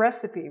 There's the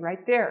recipe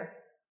right there.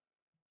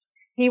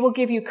 He will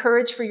give you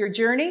courage for your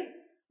journey,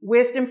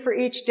 wisdom for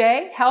each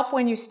day, help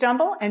when you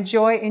stumble, and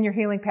joy in your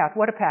healing path.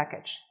 What a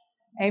package.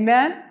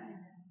 Amen?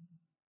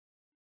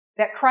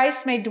 That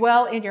Christ may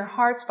dwell in your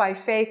hearts by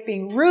faith,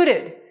 being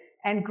rooted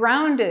and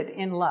grounded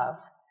in love.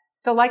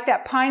 So like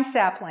that pine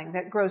sapling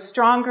that grows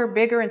stronger,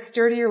 bigger, and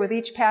sturdier with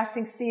each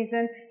passing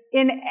season,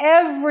 in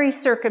every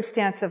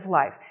circumstance of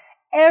life,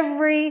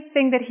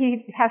 everything that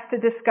He has to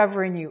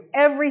discover in you,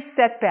 every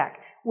setback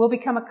will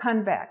become a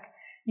comeback.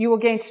 You will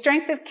gain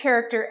strength of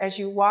character as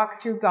you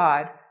walk through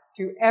God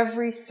through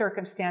every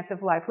circumstance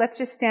of life. Let's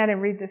just stand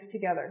and read this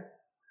together.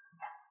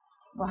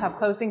 We'll have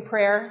closing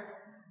prayer.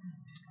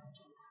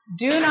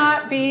 Do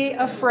not be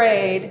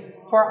afraid,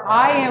 for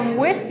I am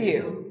with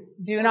you.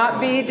 Do not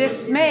be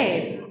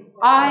dismayed.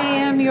 I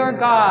am your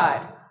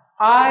God.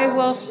 I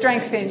will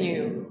strengthen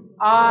you.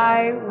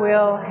 I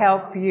will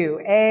help you.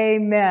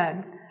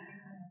 Amen.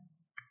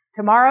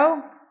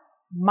 Tomorrow,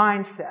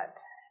 mindset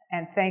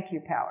and thank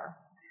you power.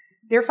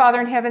 Dear Father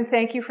in heaven,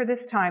 thank you for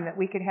this time that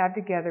we could have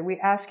together. We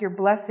ask your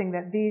blessing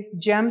that these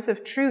gems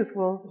of truth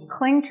will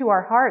cling to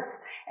our hearts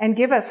and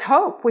give us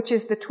hope, which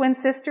is the twin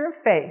sister of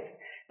faith,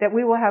 that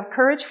we will have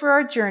courage for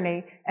our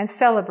journey and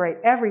celebrate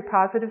every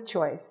positive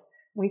choice.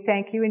 We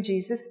thank you in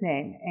Jesus'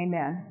 name.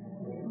 Amen.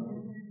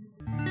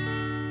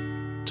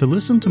 To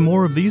listen to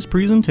more of these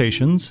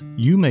presentations,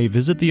 you may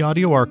visit the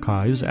audio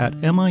archives at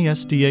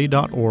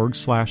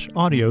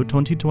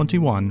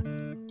misda.org/audio2021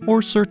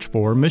 or search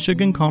for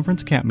Michigan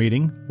Conference Camp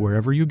Meeting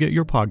wherever you get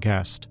your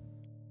podcast.